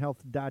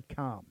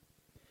 warroomhealth.com.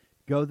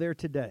 Go there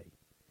today.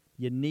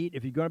 You need,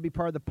 if you're going to be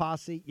part of the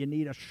posse, you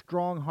need a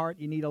strong heart.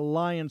 You need a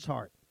lion's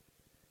heart.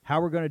 How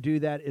we're going to do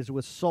that is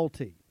with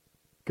Solti.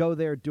 Go Go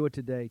there, do it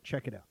today.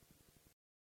 Check it out.